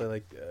down and play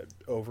like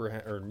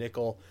overhand or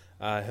nickel.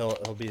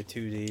 He'll be a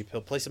 2 deep.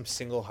 He'll play some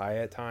single high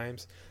at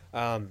times.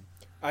 I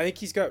think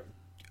he's got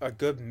a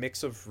good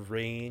mix of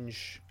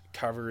range,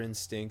 cover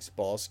instincts,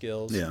 ball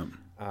skills. Yeah.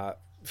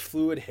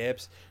 Fluid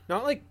hips.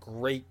 Not like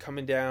great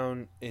coming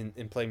down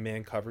and playing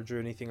man coverage or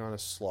anything on a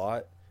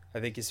slot.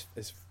 I think his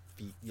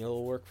feet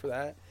will work for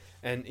that.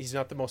 And he's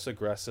not the most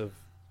aggressive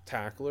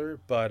tackler,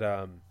 but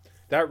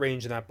that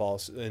range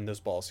and those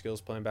ball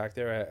skills playing back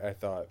there, I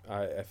thought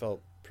I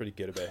felt pretty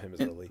good about him as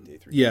a late day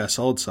 3. Yeah,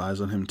 solid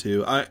size on him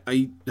too.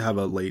 I have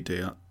a late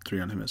day 3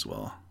 on him as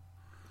well.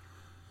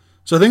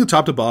 So I think the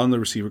top to bottom the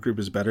receiver group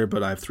is better,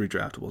 but I have 3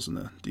 draftables in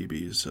the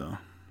DBs. So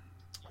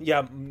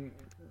yeah,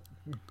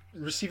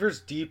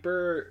 receivers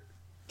deeper,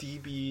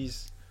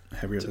 DBs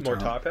heavier at the more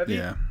top heavy.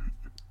 Yeah.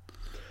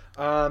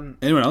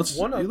 Anyone else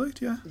you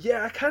liked?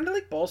 Yeah, I kind of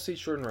like Ball State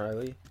Jordan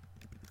Riley.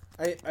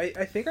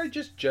 I think I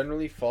just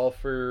generally fall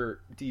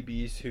for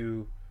DBs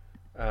who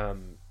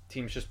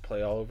teams just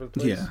play all over the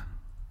place. Yeah.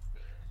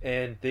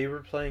 And they were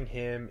playing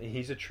him, and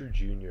he's a true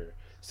junior,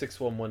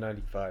 6'1",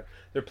 195.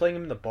 They're playing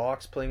him in the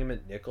box, playing him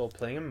at nickel,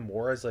 playing him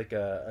more as like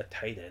a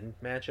tight end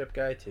matchup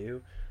guy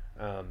too.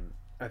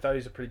 I thought he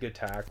was a pretty good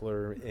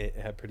tackler. It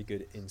had pretty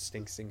good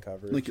instincts in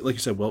coverage. Like you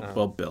said,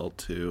 well built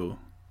too.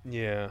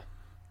 Yeah.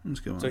 That's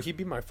a good one. So he'd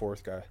be my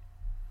 4th guy.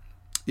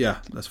 Yeah,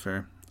 that's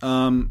fair.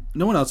 No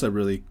one else that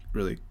really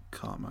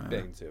caught my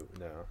eye. Too.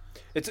 No.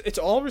 It's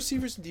all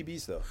receivers and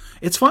DBs though.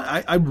 It's fun.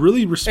 I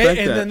really respect that.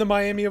 And then the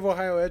Miami of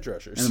Ohio edge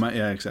rushers.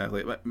 Yeah,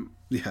 exactly.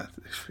 Yeah,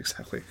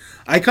 exactly.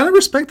 I kind of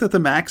respect that the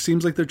MAC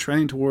seems like they're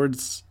trending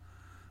towards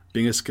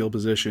being a skill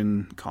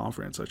position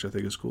conference, which I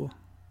think is cool.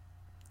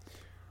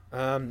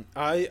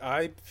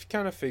 I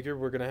kind of figure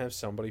we're gonna have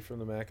somebody from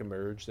the MAC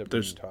emerge that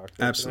we can talk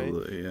to.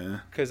 Absolutely, tonight, yeah.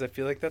 Because I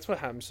feel like that's what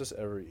happens to us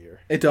every year.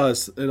 It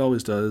does. It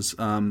always does.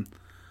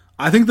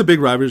 I think the big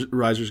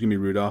riser is gonna be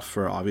Rudolph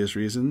for obvious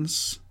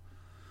reasons.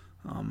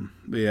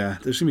 But yeah,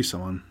 there's gonna be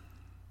someone.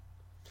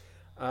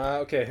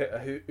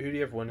 Okay, who do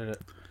you have winning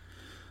it?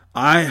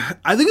 I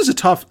think it's a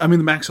tough. I mean,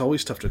 the MAC's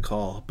always tough to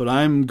call, but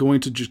I'm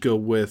going to just go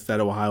with that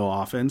Ohio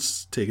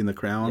offense taking the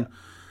crown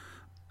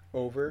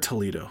over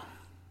Toledo.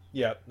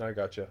 Yeah, I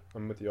gotcha.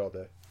 I'm with you all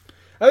day.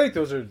 I think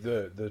those are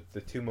the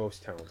 2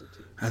 most talented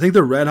teams. I think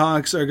the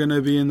Redhawks are going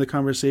to be in the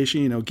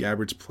conversation. You know,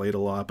 Gabbard's played a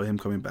lot, but him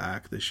coming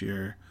back this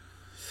year.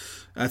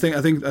 I think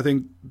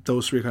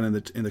those 3 are kind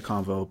of in the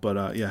convo.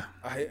 But yeah,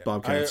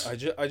 Bobcats.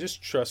 I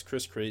just trust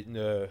Chris Creighton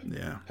to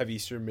have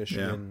Eastern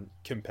Michigan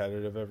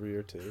competitive every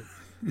year too.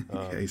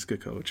 Yeah, he's a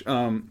good coach.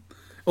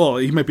 Well,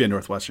 he might be at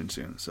Northwestern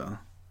soon, so.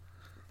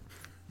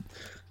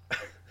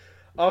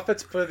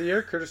 Offensive Player of the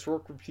Year, Curtis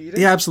Rourke repeated.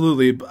 Yeah,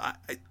 absolutely. But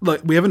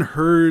look, we haven't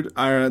heard.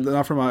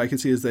 Not from what I can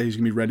see is that he's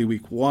going to be ready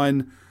week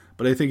 1.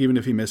 But I think even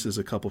if he misses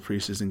a couple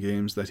preseason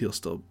games, that he'll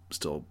still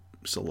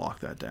lock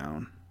that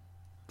down.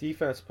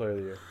 Defensive Player of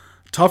the Year.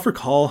 Tougher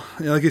call.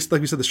 Like we said,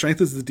 the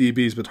strength is the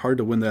DBs, but hard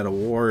to win that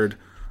award.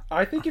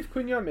 I think if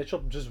Quinyon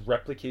Mitchell just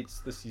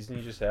replicates the season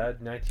he just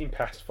had, 19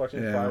 pass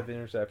deflections, 5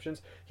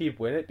 interceptions, he'd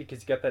win it because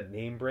he got that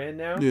name brand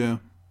now. Yeah.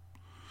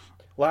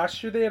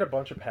 Last year they had a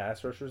bunch of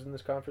pass rushers in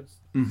this conference.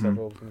 Mm-hmm.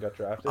 Several of them got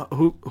drafted.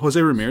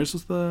 Jose Ramirez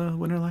was the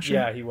winner last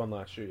year? Yeah, he won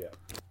last year, yeah.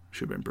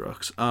 Should have been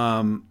Brooks.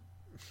 I'm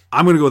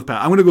going to go with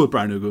Pat. I'm going to go with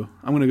Brian Ugwu.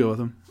 I'm going to go with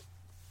him.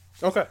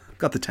 Okay.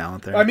 Got the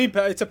talent there. I mean,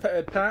 it's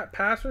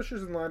pass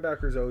rushers and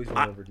linebackers always win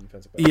over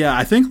defensive backs. Yeah,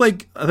 I think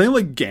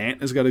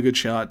Gant has got a good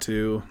shot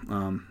too.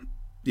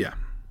 Yeah.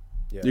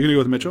 You're going to go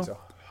with Mitchell?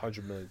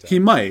 100 million times. He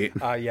might.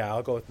 Yeah,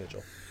 I'll go with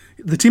Mitchell.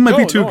 The team might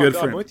be too good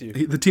for I'm him. with you.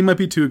 The team might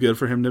be too good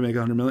for him to make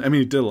 100 million. I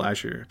mean, he did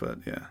last year, but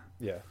yeah.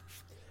 Yeah.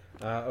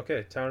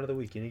 Okay, Town of the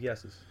Week. Any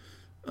guesses?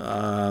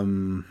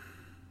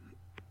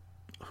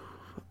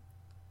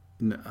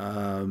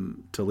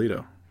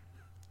 Toledo.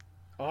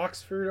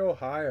 Oxford,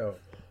 Ohio.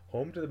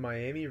 Home to the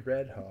Miami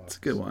Redhawks. That's a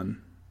good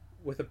one.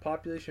 With a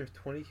population of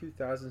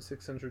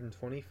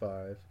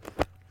 22,625.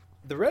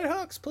 The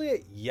Redhawks play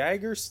at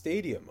Yager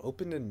Stadium,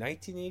 opened in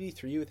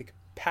 1983 with a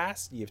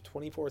capacity of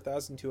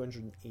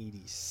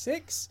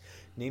 24,286,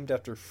 named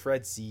after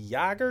Fred Z.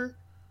 Yager,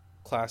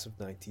 class of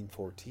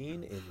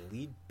 1914, and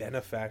lead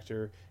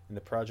benefactor in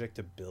the project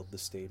to build the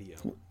stadium.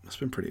 It's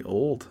been pretty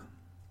old.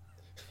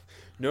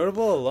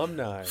 Notable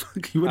alumni.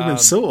 He would have been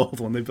so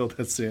old when they built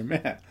that stadium,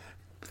 man.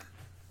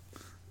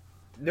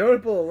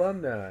 Notable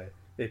alumni.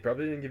 They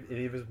probably didn't give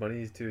any of his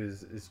money to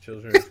his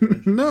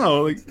children.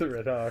 No, It's the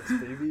Red Hawks,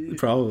 baby.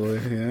 probably,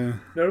 yeah.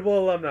 Notable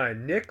alumni.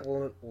 Nick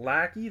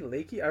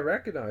Lakey. I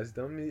recognized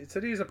him. He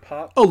said he was a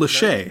pop. Oh,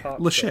 Lachey. pop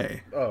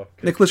Lachey. star. Oh,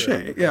 Nick sure.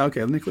 Lachey. Yeah,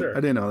 okay. Nick. Sure.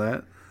 I didn't know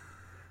that.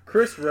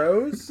 Chris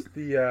Rose,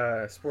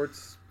 the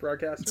sports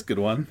broadcaster. That's a good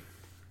one.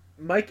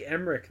 Mike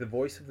Emmerich, the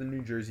voice of the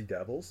New Jersey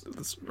Devils.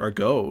 That's our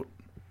GOAT.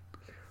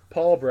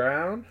 Paul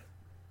Brown.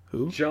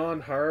 Who?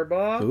 John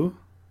Harbaugh. Who?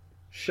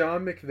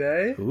 Sean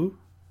McVay. Who?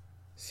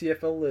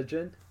 CFL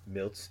legend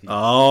Milt Stevens.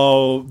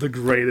 Oh, the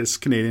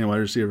greatest Canadian wide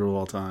receiver of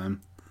all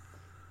time.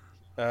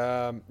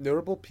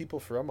 Notable people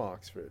from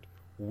Oxford.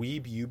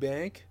 Weeb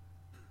Eubank.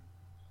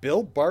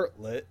 Bill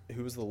Bartlett,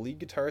 who was the lead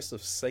guitarist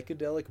of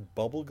psychedelic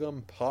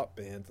bubblegum pop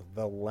band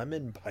The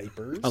Lemon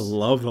Pipers. I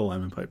love the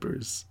Lemon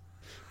Pipers.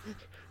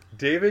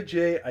 David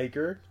J.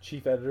 Eicher,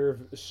 chief editor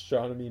of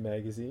Astronomy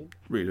Magazine.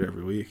 Read it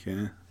every week,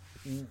 yeah.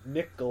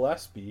 Nick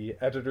Gillespie,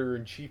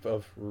 editor-in-chief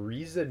of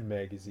Reason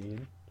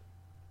Magazine.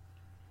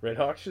 Red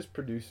Hawks just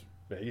produce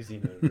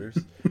magazine editors.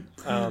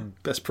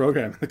 Best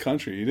program in the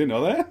country. You didn't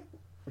know that?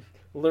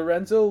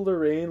 Lorenzo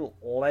Lorraine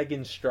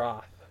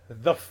Legenstrath,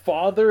 the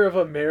father of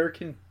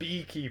American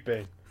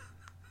beekeeping.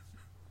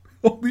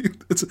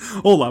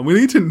 Hold on,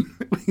 we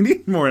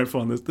need more info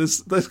on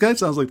this. This guy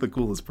sounds like the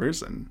coolest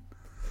person.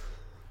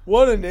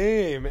 What a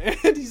name!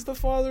 And he's the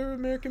father of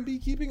American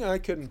beekeeping? I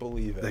couldn't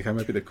believe it. That guy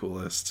might be the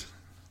coolest.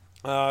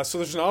 So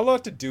there's not a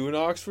lot to do in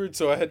Oxford,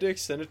 so I had to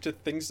extend it to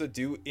things to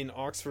do in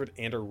Oxford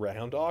and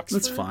around Oxford.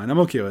 That's fine. I'm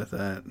okay with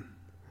that.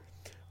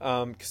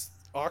 Because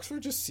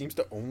Oxford just seems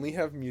to only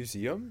have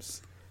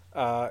museums.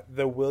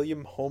 The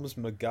William Holmes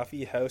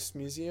McGuffey House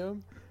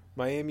Museum,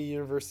 Miami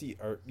University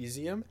Art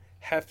Museum,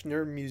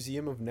 Hefner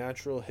Museum of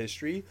Natural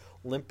History,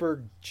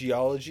 Limper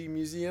Geology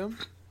Museum,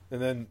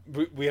 and then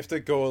we have to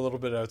go a little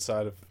bit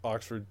outside of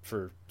Oxford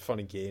for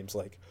funny games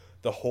like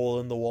the Hole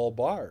in the Wall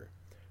Bar,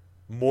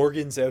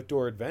 Morgan's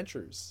Outdoor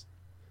Adventures,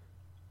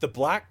 the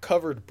Black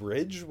Covered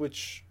Bridge,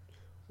 which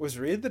was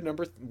rated the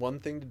number one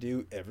thing to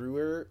do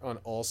everywhere on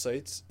all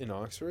sites in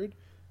Oxford,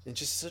 and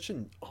just such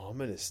an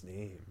ominous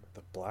name,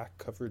 the Black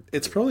Covered Bridge.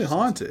 It's probably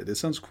haunted. It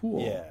sounds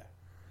cool. Yeah.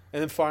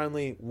 And then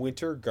finally,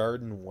 Winter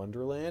Garden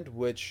Wonderland,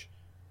 which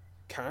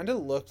kind of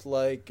looked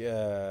like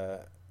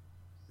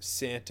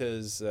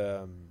Santa's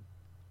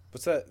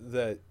what's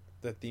that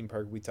theme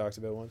park we talked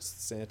about once?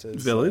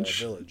 Santa's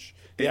Village.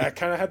 Yeah, I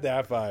kind of had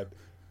that vibe.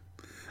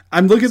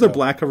 I'm looking at the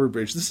Black Covered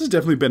Bridge. This has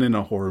definitely been in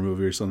a horror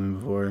movie or something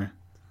before.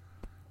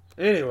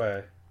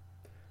 Anyway,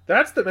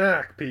 that's the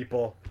Mac,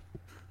 people.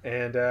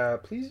 And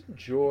please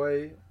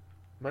enjoy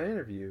my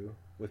interview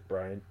with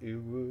Brian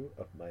Ugwu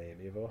of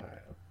Miami of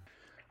Ohio.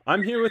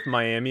 I'm here with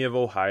Miami of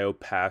Ohio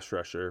pass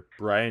rusher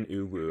Brian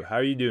Ugwu. How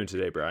are you doing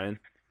today, Brian?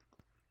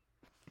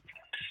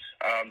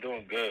 I'm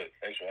doing good.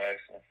 Thanks for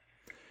asking.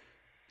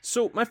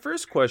 So my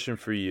first question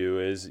for you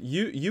is,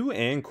 you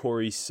and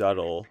Corey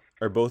Suttle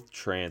are both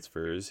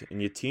transfers,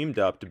 and you teamed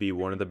up to be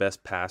one of the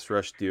best pass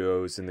rush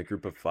duos in the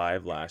group of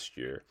 5 last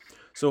year.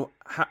 So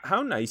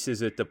how nice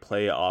is it to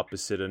play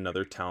opposite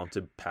another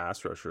talented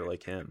pass rusher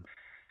like him?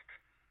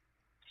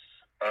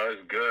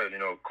 It's good.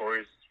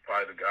 Corey's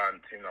probably the guy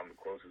on the team I'm the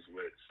closest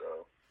with.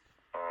 So,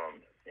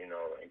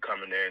 and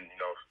coming in,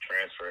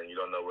 transferring, you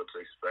don't know what to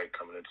expect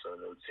coming into a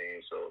new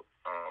team. So,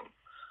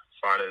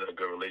 finding a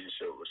good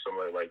relationship with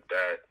somebody like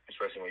that,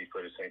 especially when you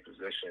play the same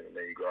position, and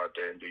then you go out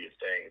there and do your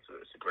thing, it's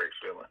a great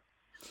feeling.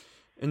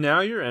 And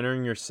now you're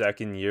entering your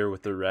second year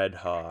with the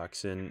Red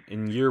Hawks, and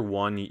in year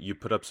one, you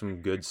put up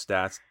some good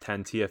stats,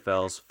 10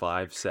 TFLs,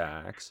 5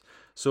 sacks.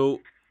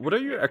 So what are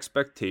your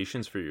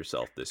expectations for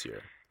yourself this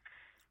year?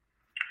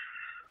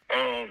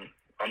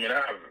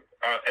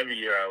 Every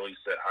year I always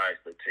set high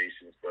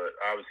expectations, but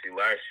obviously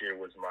last year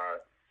was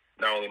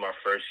not only my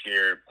first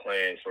year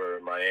playing for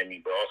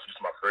Miami, but also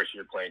just my first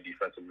year playing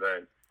defensive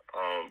end.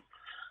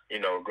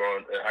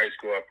 Growing in high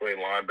school, I played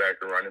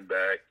linebacker, running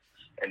back,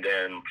 and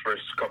then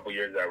first couple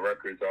years at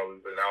Rutgers, I was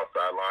an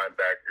outside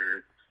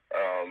linebacker,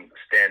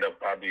 stand-up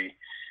probably.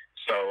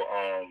 So,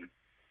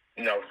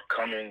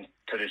 coming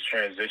to this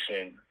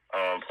transition,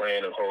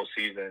 playing the whole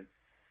season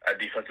at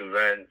defensive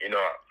end,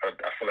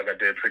 I feel like I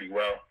did pretty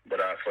well,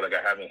 but I feel like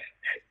I haven't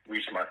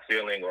reached my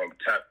ceiling or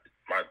tapped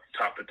my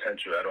top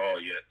potential at all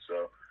yet.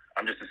 So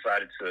I'm just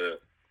excited to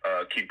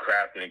keep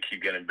crafting and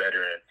keep getting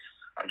better, and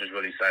I'm just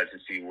really excited to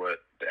see what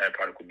the end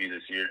product will be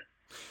this year.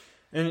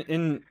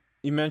 And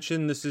you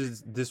mentioned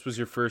this was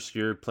your first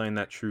year playing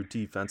that true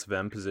defensive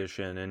end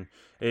position, and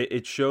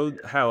it showed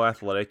how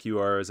athletic you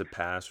are as a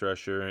pass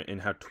rusher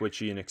and how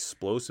twitchy and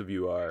explosive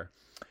you are.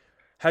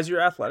 Has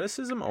your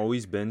athleticism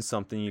always been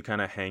something you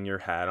kind of hang your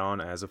hat on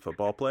as a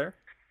football player?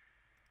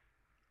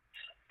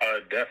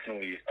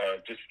 Definitely.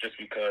 Just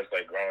because,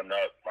 growing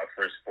up, my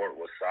first sport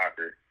was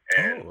soccer,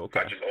 and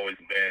I just always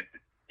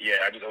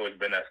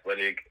been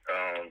athletic.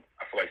 I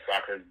feel like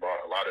soccer has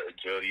brought a lot of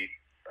agility.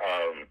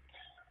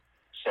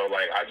 So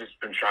I just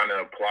been trying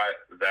to apply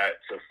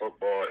that to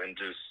football and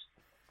just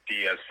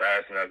be as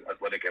fast and as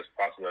athletic as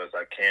possible as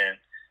I can,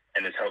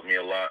 and it's helped me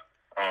a lot.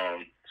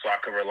 So I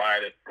can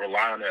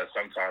rely on that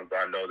sometimes, but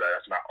I know that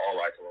that's not all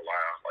I can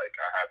rely on. Like,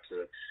 I have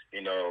to,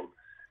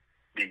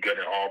 be good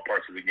in all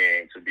parts of the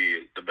game to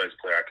be the best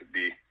player I could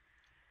be.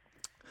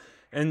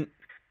 And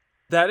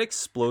that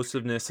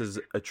explosiveness is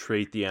a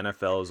trait the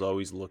NFL is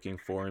always looking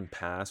for in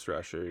pass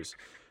rushers.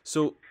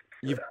 So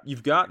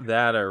you've got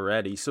that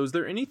already. So is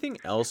there anything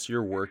else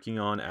you're working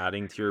on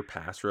adding to your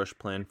pass rush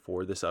plan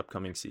for this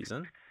upcoming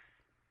season?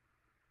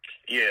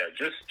 Yeah,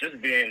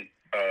 just being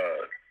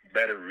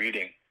better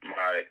reading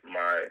my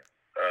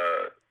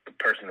the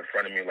person in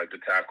front of me, like the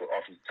tackle,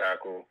 offensive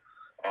tackle,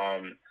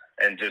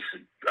 and just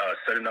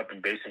setting up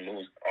and basing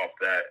moves off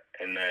that,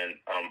 and then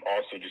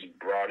also just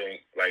broadening,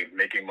 like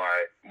making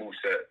my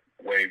moveset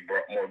way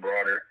more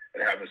broader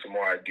and having some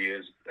more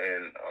ideas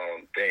and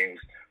things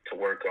to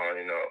work on,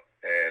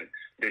 And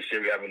this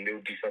year we have a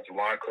new defensive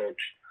line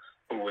coach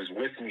who was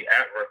with me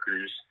at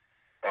Rutgers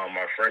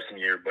my freshman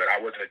year, but I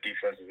wasn't a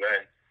defensive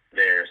end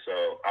there,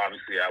 so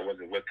obviously I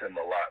wasn't with him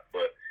a lot,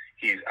 but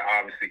he's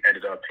obviously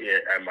ended up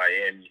here at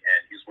Miami,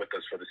 and he's with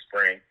us for the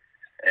spring.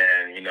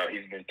 And,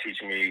 he's been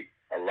teaching me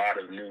a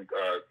lot of new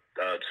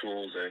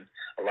tools and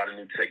a lot of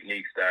new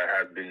techniques that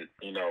have been,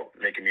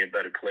 making me a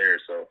better player.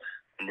 So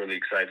I'm really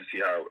excited to see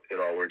how it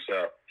all works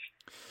out.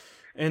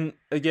 And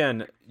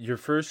again, your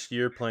first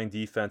year playing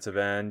defensive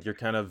end, you're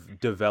kind of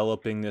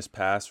developing this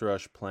pass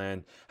rush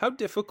plan. How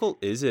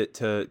difficult is it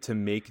to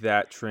make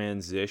that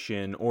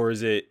transition, or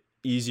is it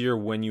easier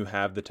when you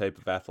have the type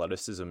of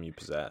athleticism you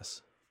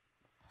possess?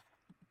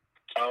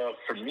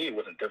 For me, it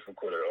wasn't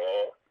difficult at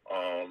all.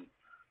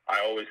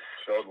 I always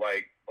felt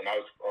like when I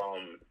was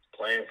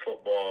playing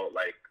football,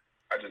 like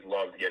I just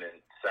loved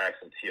getting sacks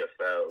and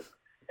TFLs,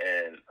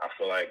 and I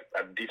feel like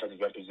at the defensive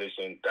end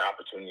position, the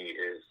opportunity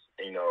is,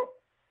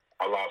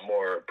 a lot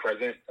more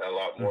present, and a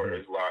lot more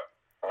is a lot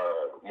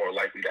more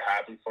likely to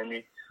happen for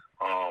me.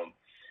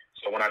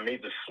 So when I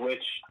made the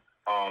switch,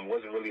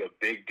 wasn't really a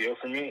big deal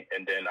for me,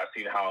 and then I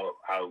seen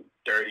how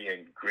dirty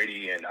and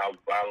gritty and how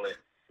violent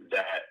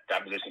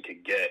that position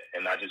could get,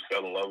 and I just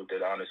fell in love with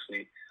it,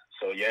 honestly.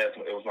 So yeah, it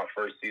was my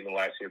first season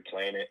last year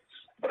playing it,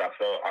 but I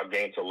felt I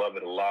gained to love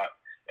it a lot,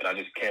 and I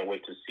just can't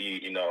wait to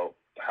see,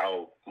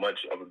 how much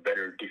of a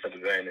better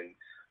defensive end and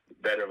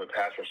better of a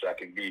pass rusher I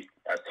can be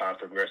as time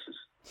progresses.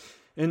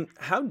 And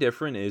how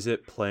different is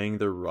it playing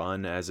the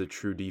run as a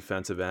true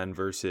defensive end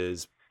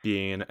versus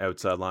being an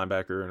outside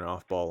linebacker or an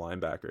off-ball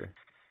linebacker?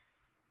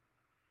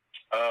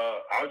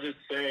 I would just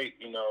say,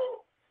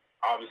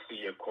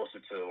 obviously you're closer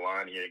to the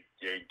line.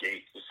 You're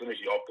engaged. As soon as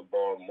you're off the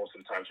ball, most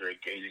of the times you're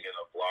engaging in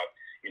a block.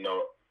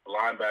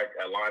 Linebacker,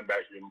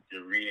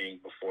 you're reading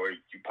before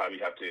you probably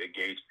have to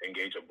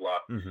engage a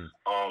block.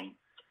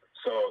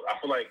 So I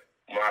feel like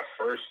when I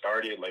first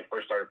started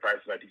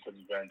practicing at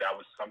defensive end, that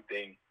was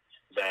something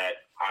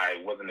that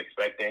I wasn't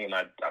expecting, and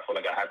I feel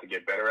like I have to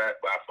get better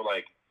at. But I feel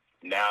like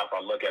now, if I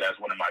look at it as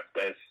one of my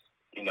best,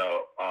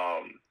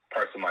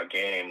 parts of my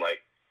game, like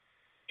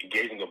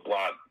engaging a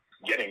block,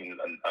 getting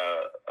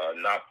a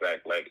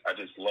knockback, like I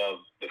just love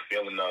the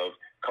feeling of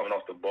coming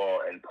off the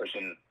ball and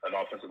pushing an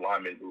offensive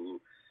lineman who,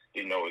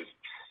 is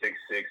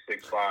 6'6",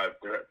 6'5",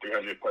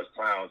 300 plus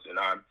pounds, and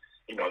I'm,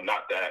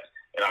 not that,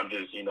 and I'm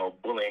just,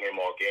 bullying him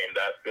all game.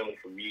 That feeling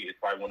for me is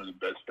probably one of the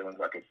best feelings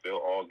I can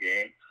feel all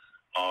game.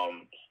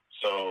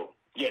 So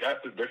yeah,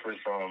 that's the difference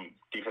from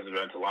defensive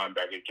end to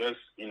linebacker. Just,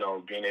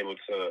 being able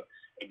to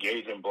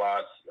engage in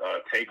blocks,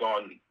 take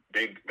on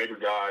bigger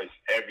guys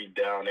every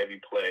down,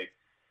 every play,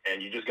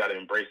 and you just got to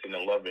embrace it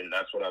and love it. And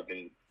that's what I've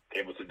been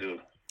able to do.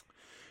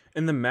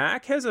 And the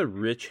MAC has a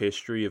rich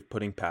history of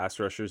putting pass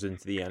rushers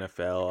into the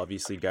NFL.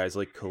 Obviously, guys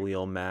like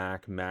Khalil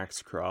Mack,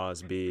 Max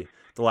Crosby.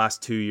 The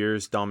last 2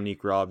 years,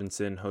 Dominique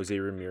Robinson, Jose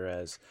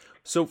Ramirez.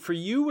 So for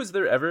you, was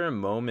there ever a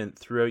moment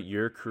throughout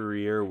your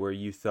career where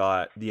you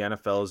thought the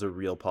NFL is a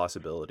real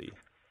possibility?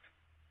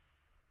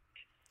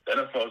 The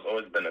NFL has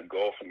always been a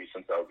goal for me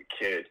since I was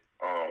a kid.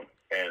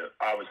 And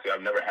obviously,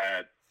 I've never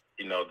had,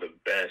 the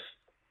best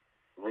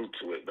route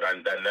to it, but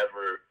that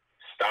never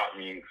stopped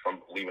me from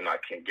believing I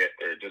can get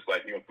there. Just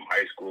like even from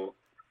high school,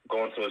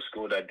 going to a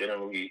school that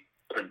didn't really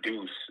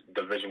produce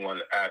Division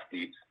I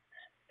athletes,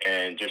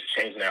 and just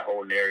changing that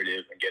whole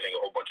narrative and getting a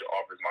whole bunch of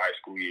offers my high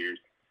school years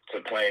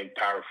to playing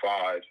Power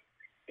 5,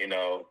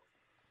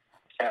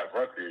 at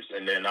Rutgers,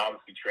 and then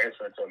obviously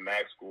transferring to a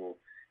MAC school.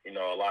 A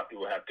lot of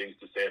people have things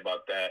to say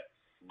about that,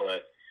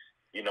 but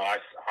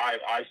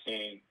I've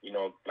seen,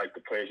 like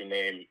the players you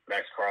named,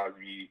 Max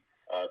Crosby,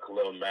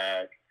 Khalil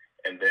Mack,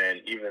 and then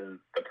even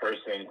the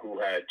person who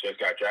had just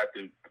got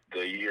drafted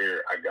the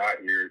year I got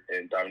here,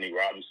 and Dominique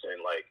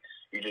Robinson. Like,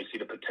 you just see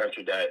the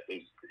potential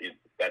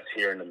that's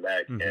here in the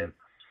MAC, and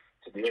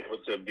to be able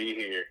to be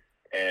here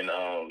and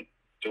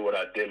do what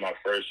I did my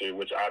first year,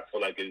 which I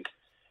feel like is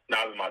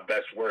not even my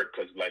best work,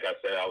 because, like I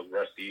said, I was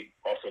rusty.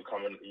 Also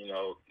coming,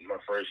 my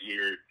first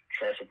year,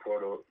 transfer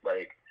portal,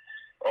 like,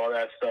 all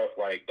that stuff,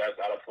 like, I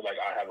feel like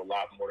I have a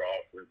lot more to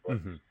offer. But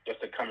just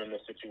to come in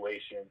this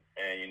situation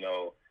and,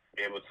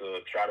 be able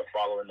to try to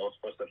follow in those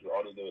footsteps of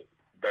all of the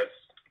best,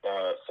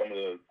 some of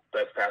the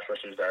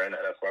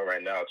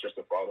right now, just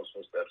to follow those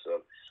footsteps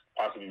of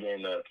possibly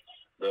getting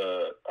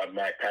the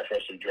MAC pass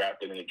rusher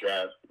drafted in the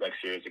draft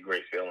next year is a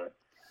great feeling.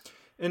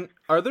 And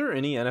are there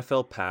any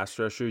NFL pass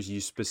rushers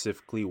you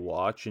specifically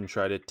watch and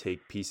try to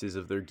take pieces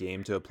of their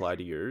game to apply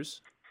to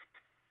yours?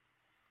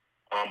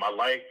 I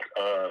like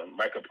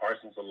Micah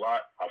Parsons a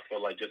lot. I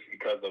feel like just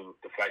because of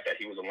the fact that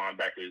he was a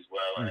linebacker as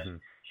well, and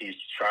he's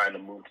trying to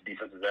move to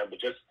defensive end. But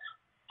just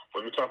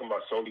when we're talking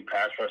about solely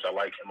pass rush, I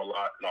like him a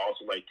lot. And I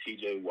also like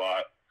T.J.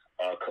 Watt,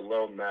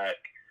 Khalil Mack.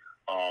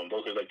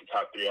 Those are like the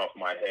top three off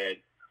my head.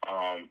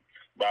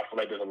 But I feel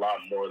like there's a lot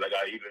more. Like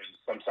I even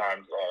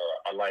sometimes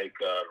I like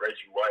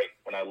Reggie White.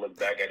 When I look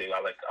back at it, I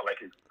like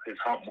his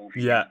hump move.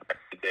 Yeah. Back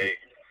in the day.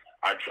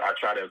 I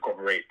try to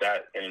incorporate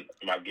that in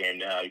my game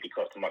now. You can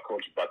talk to my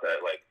coach about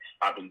that. Like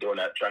I've been doing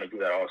that, trying to do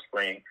that all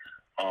spring.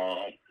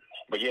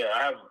 But yeah,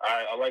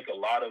 I like a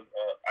lot of.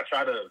 I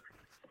try to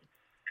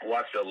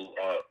watch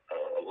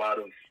a lot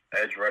of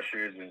edge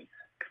rushers and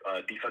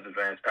defensive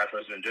ends, pass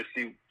rushers, and just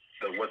see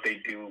what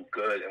they do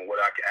good and what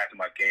I can add to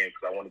my game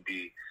because I want to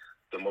be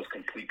the most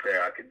complete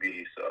player I could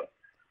be. So.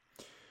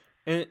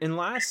 And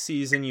last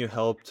season, you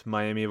helped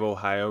Miami of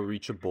Ohio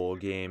reach a bowl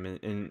game.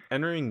 And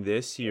entering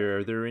this year,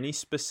 are there any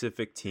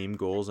specific team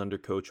goals under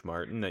Coach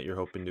Martin that you're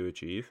hoping to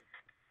achieve?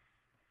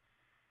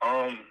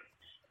 I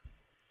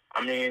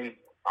mean,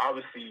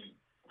 obviously,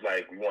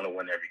 like, we want to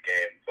win every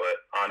game.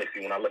 But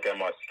honestly, when I look at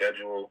my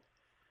schedule,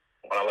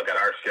 when I look at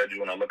our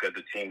schedule, and I look at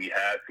the team we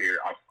have here,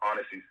 I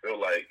honestly feel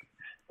like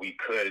we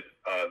could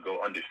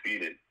go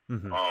undefeated.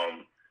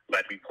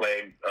 Like we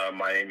played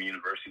Miami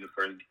University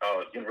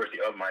University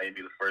of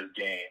Miami the first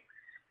game,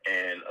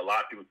 and a lot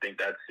of people think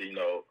that's an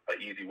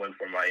easy win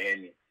for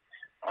Miami.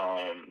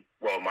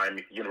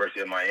 Miami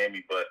University of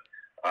Miami, but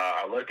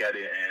I look at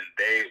it and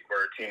they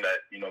were a team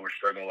that were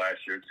struggling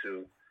last year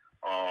too,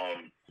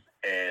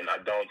 and I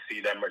don't see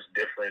that much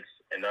difference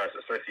in us,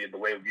 especially the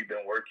way we've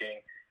been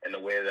working and the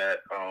way that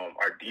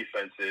our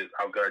defense is,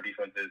 how good our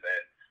defense is,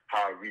 and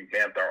how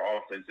revamped our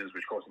offense is,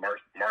 which Coach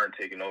Martin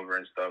taking over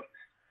and stuff.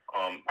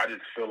 I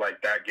just feel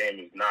like that game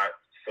is not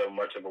so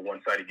much of a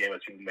one-sided game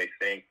as people may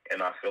think,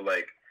 and I feel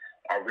like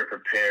we're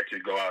prepared to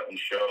go out and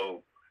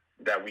show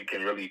that we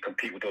can really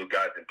compete with those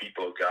guys and beat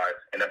those guys,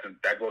 and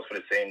that goes for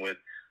the same with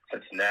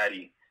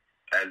Cincinnati,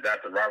 as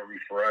that's a rivalry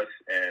for us,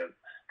 and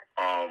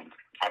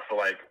I feel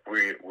like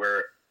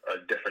we're a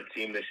different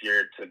team this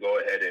year to go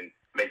ahead and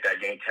make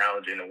that game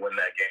challenging and win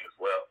that game as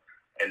well.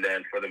 And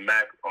then for the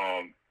MAC,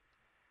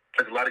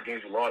 there's a lot of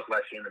games we lost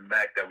last year in the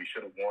MAC that we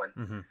should have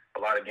won. A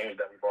lot of games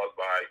that we lost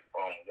by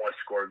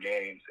one-score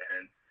games,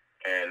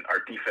 and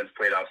our defense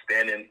played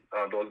outstanding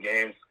those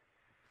games.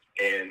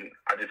 And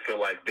I just feel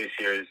like this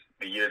year is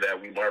the year that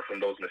we learn from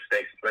those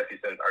mistakes, especially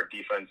since our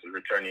defense is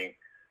returning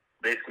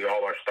basically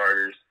all our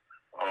starters.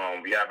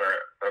 We have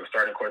our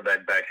starting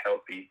quarterback back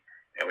healthy,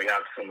 and we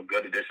have some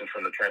good additions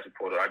from the transfer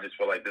portal. I just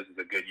feel like this is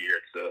a good year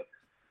to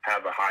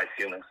have a high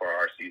ceiling for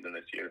our season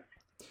this year.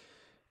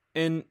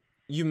 And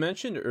you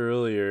mentioned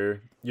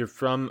earlier you're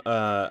from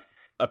a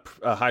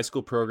high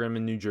school program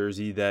in New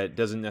Jersey that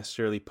doesn't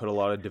necessarily put a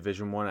lot of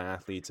Division I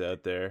athletes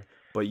out there,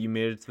 but you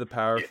made it to the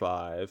Power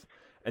 5,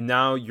 and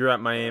now you're at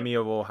Miami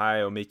of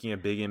Ohio making a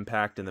big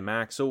impact in the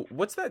MAC. So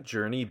what's that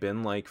journey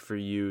been like for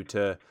you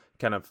to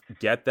kind of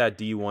get that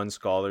D1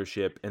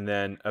 scholarship and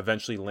then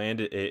eventually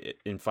land it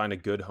and find a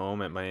good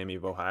home at Miami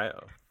of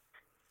Ohio?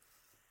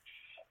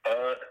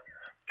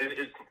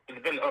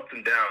 It's been ups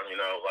and downs,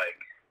 like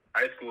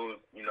high school,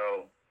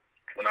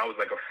 when I was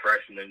like a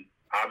freshman,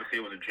 obviously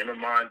it was a dream of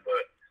mine,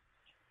 but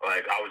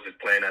like I was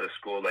just playing at a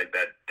school like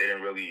that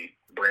didn't really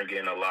bring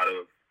in a lot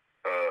of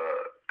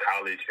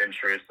college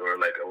interest, or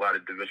like a lot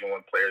of Division I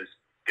players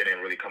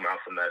didn't really come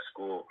out from that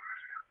school.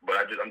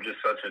 But I'm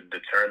just such a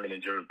determined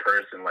and driven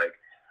person. Like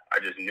I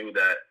just knew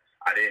that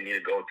I didn't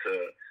need to go to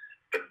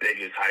the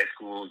biggest high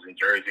schools in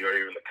Jersey or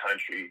even the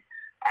country.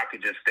 I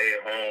could just stay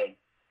at home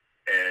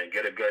and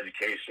get a good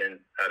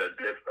education at a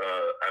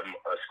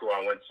school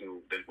I went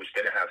to which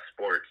didn't have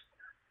sports.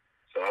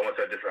 So I went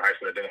to a different high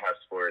school that didn't have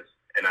sports,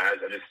 and I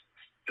just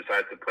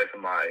decided to play for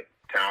my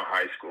town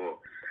high school.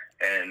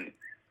 And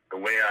the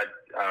way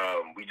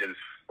we just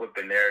flipped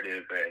the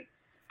narrative and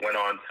went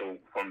on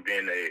from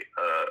being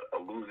a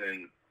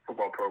losing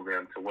football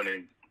program to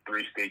winning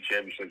 3 state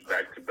championships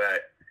back to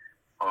back,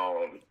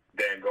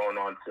 then going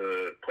on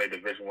to play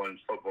Division I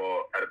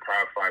football at a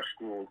Power 5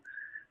 school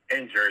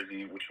in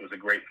Jersey, which was a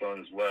great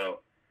feeling as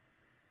well.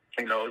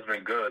 It's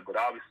been good, but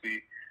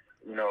obviously,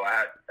 I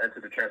had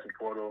entered the transfer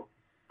portal,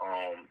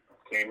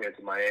 came here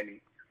to Miami,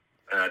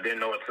 and I didn't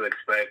know what to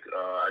expect.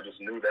 I just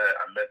knew that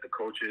I met the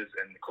coaches,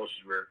 and the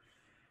coaches were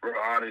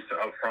real honest and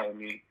upfront with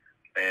me.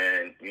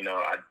 And,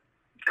 I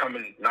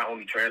coming not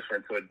only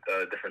transferring to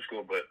a different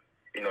school, but,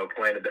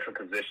 playing a different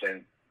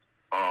position,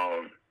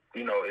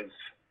 you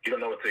don't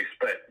know what to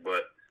expect.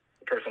 But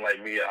a person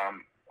like me,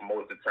 I'm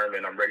always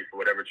determined. I'm ready for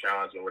whatever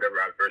challenge and whatever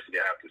adversity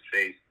I have to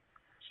face.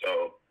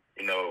 So,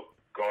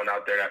 going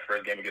out there that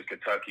first game against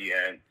Kentucky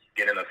and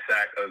getting a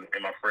sack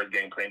in my first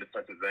game playing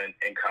defensive end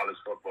in college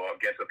football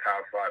against a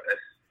Power 5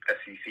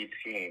 SEC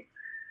team,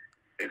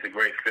 it's a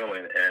great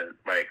feeling, and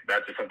like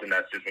that's just something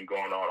that's just been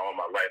going on all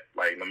my life.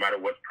 Like no matter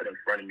what's put in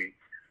front of me,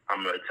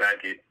 I'm gonna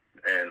attack it,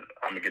 and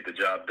I'm gonna get the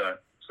job done.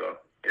 So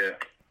yeah.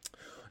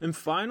 And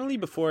finally,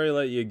 before I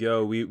let you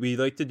go, we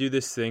like to do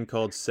this thing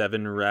called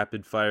 7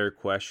 rapid fire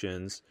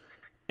questions,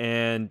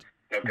 and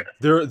Okay.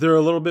 they're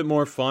a little bit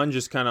more fun,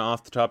 just kind of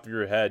off the top of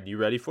your head. You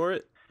ready for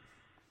it?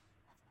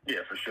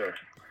 Yeah, for sure.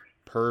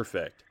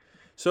 Perfect.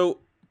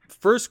 So,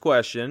 first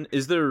question: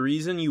 is there a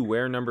reason you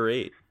wear number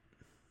 8?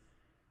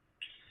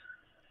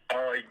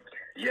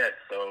 Yes.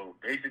 So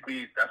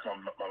basically, that's my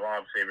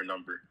mom's favorite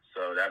number,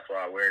 so that's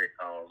why I wear it.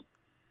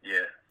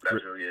 Yeah,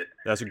 that's really it.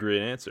 That's a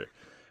great answer.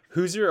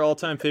 Who's your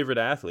all-time favorite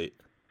athlete?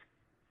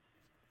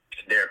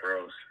 Derrick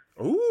Rose.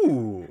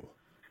 Ooh.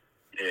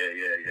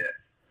 Yeah.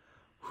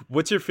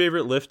 What's your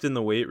favorite lift in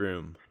the weight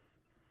room?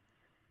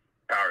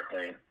 Power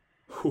clean.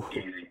 Ooh.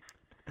 Easy.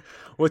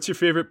 What's your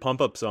favorite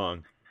pump-up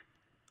song?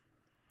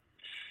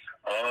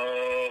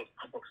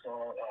 Pump-up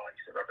song. Oh,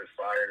 you said rapid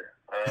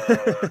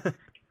fire.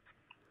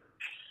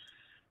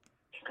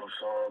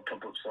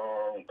 Pump-up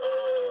song.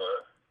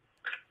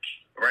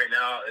 Right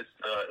now, it's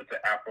an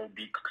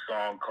Afrobeat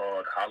song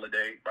called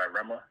 "Holiday" by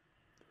Rema.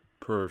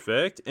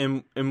 Perfect.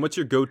 And what's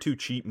your go-to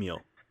cheat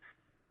meal?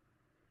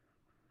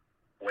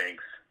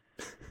 Wings,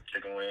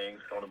 chicken wings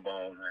on the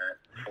bone,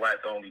 man.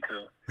 Flats only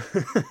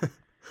too.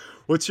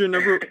 What's your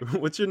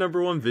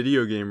number one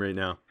video game right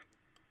now?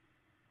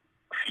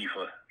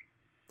 FIFA.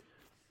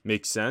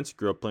 Makes sense.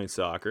 Grew up playing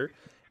soccer.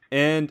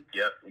 And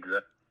Yep,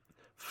 exactly.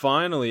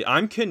 finally,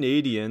 I'm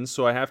Canadian,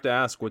 so I have to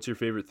ask, what's your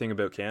favorite thing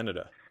about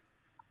Canada?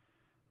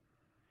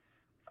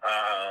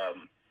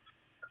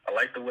 I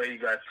like the way you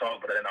guys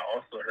talk, but then I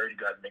also heard you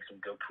guys make some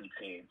good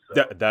poutine.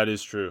 So. That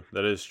is true.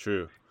 That is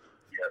true.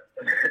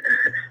 Yep.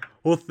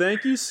 Well,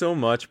 thank you so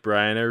much,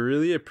 Brian. I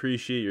really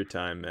appreciate your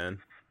time, man.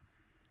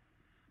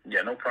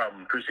 Yeah, no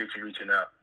problem. Appreciate you reaching out.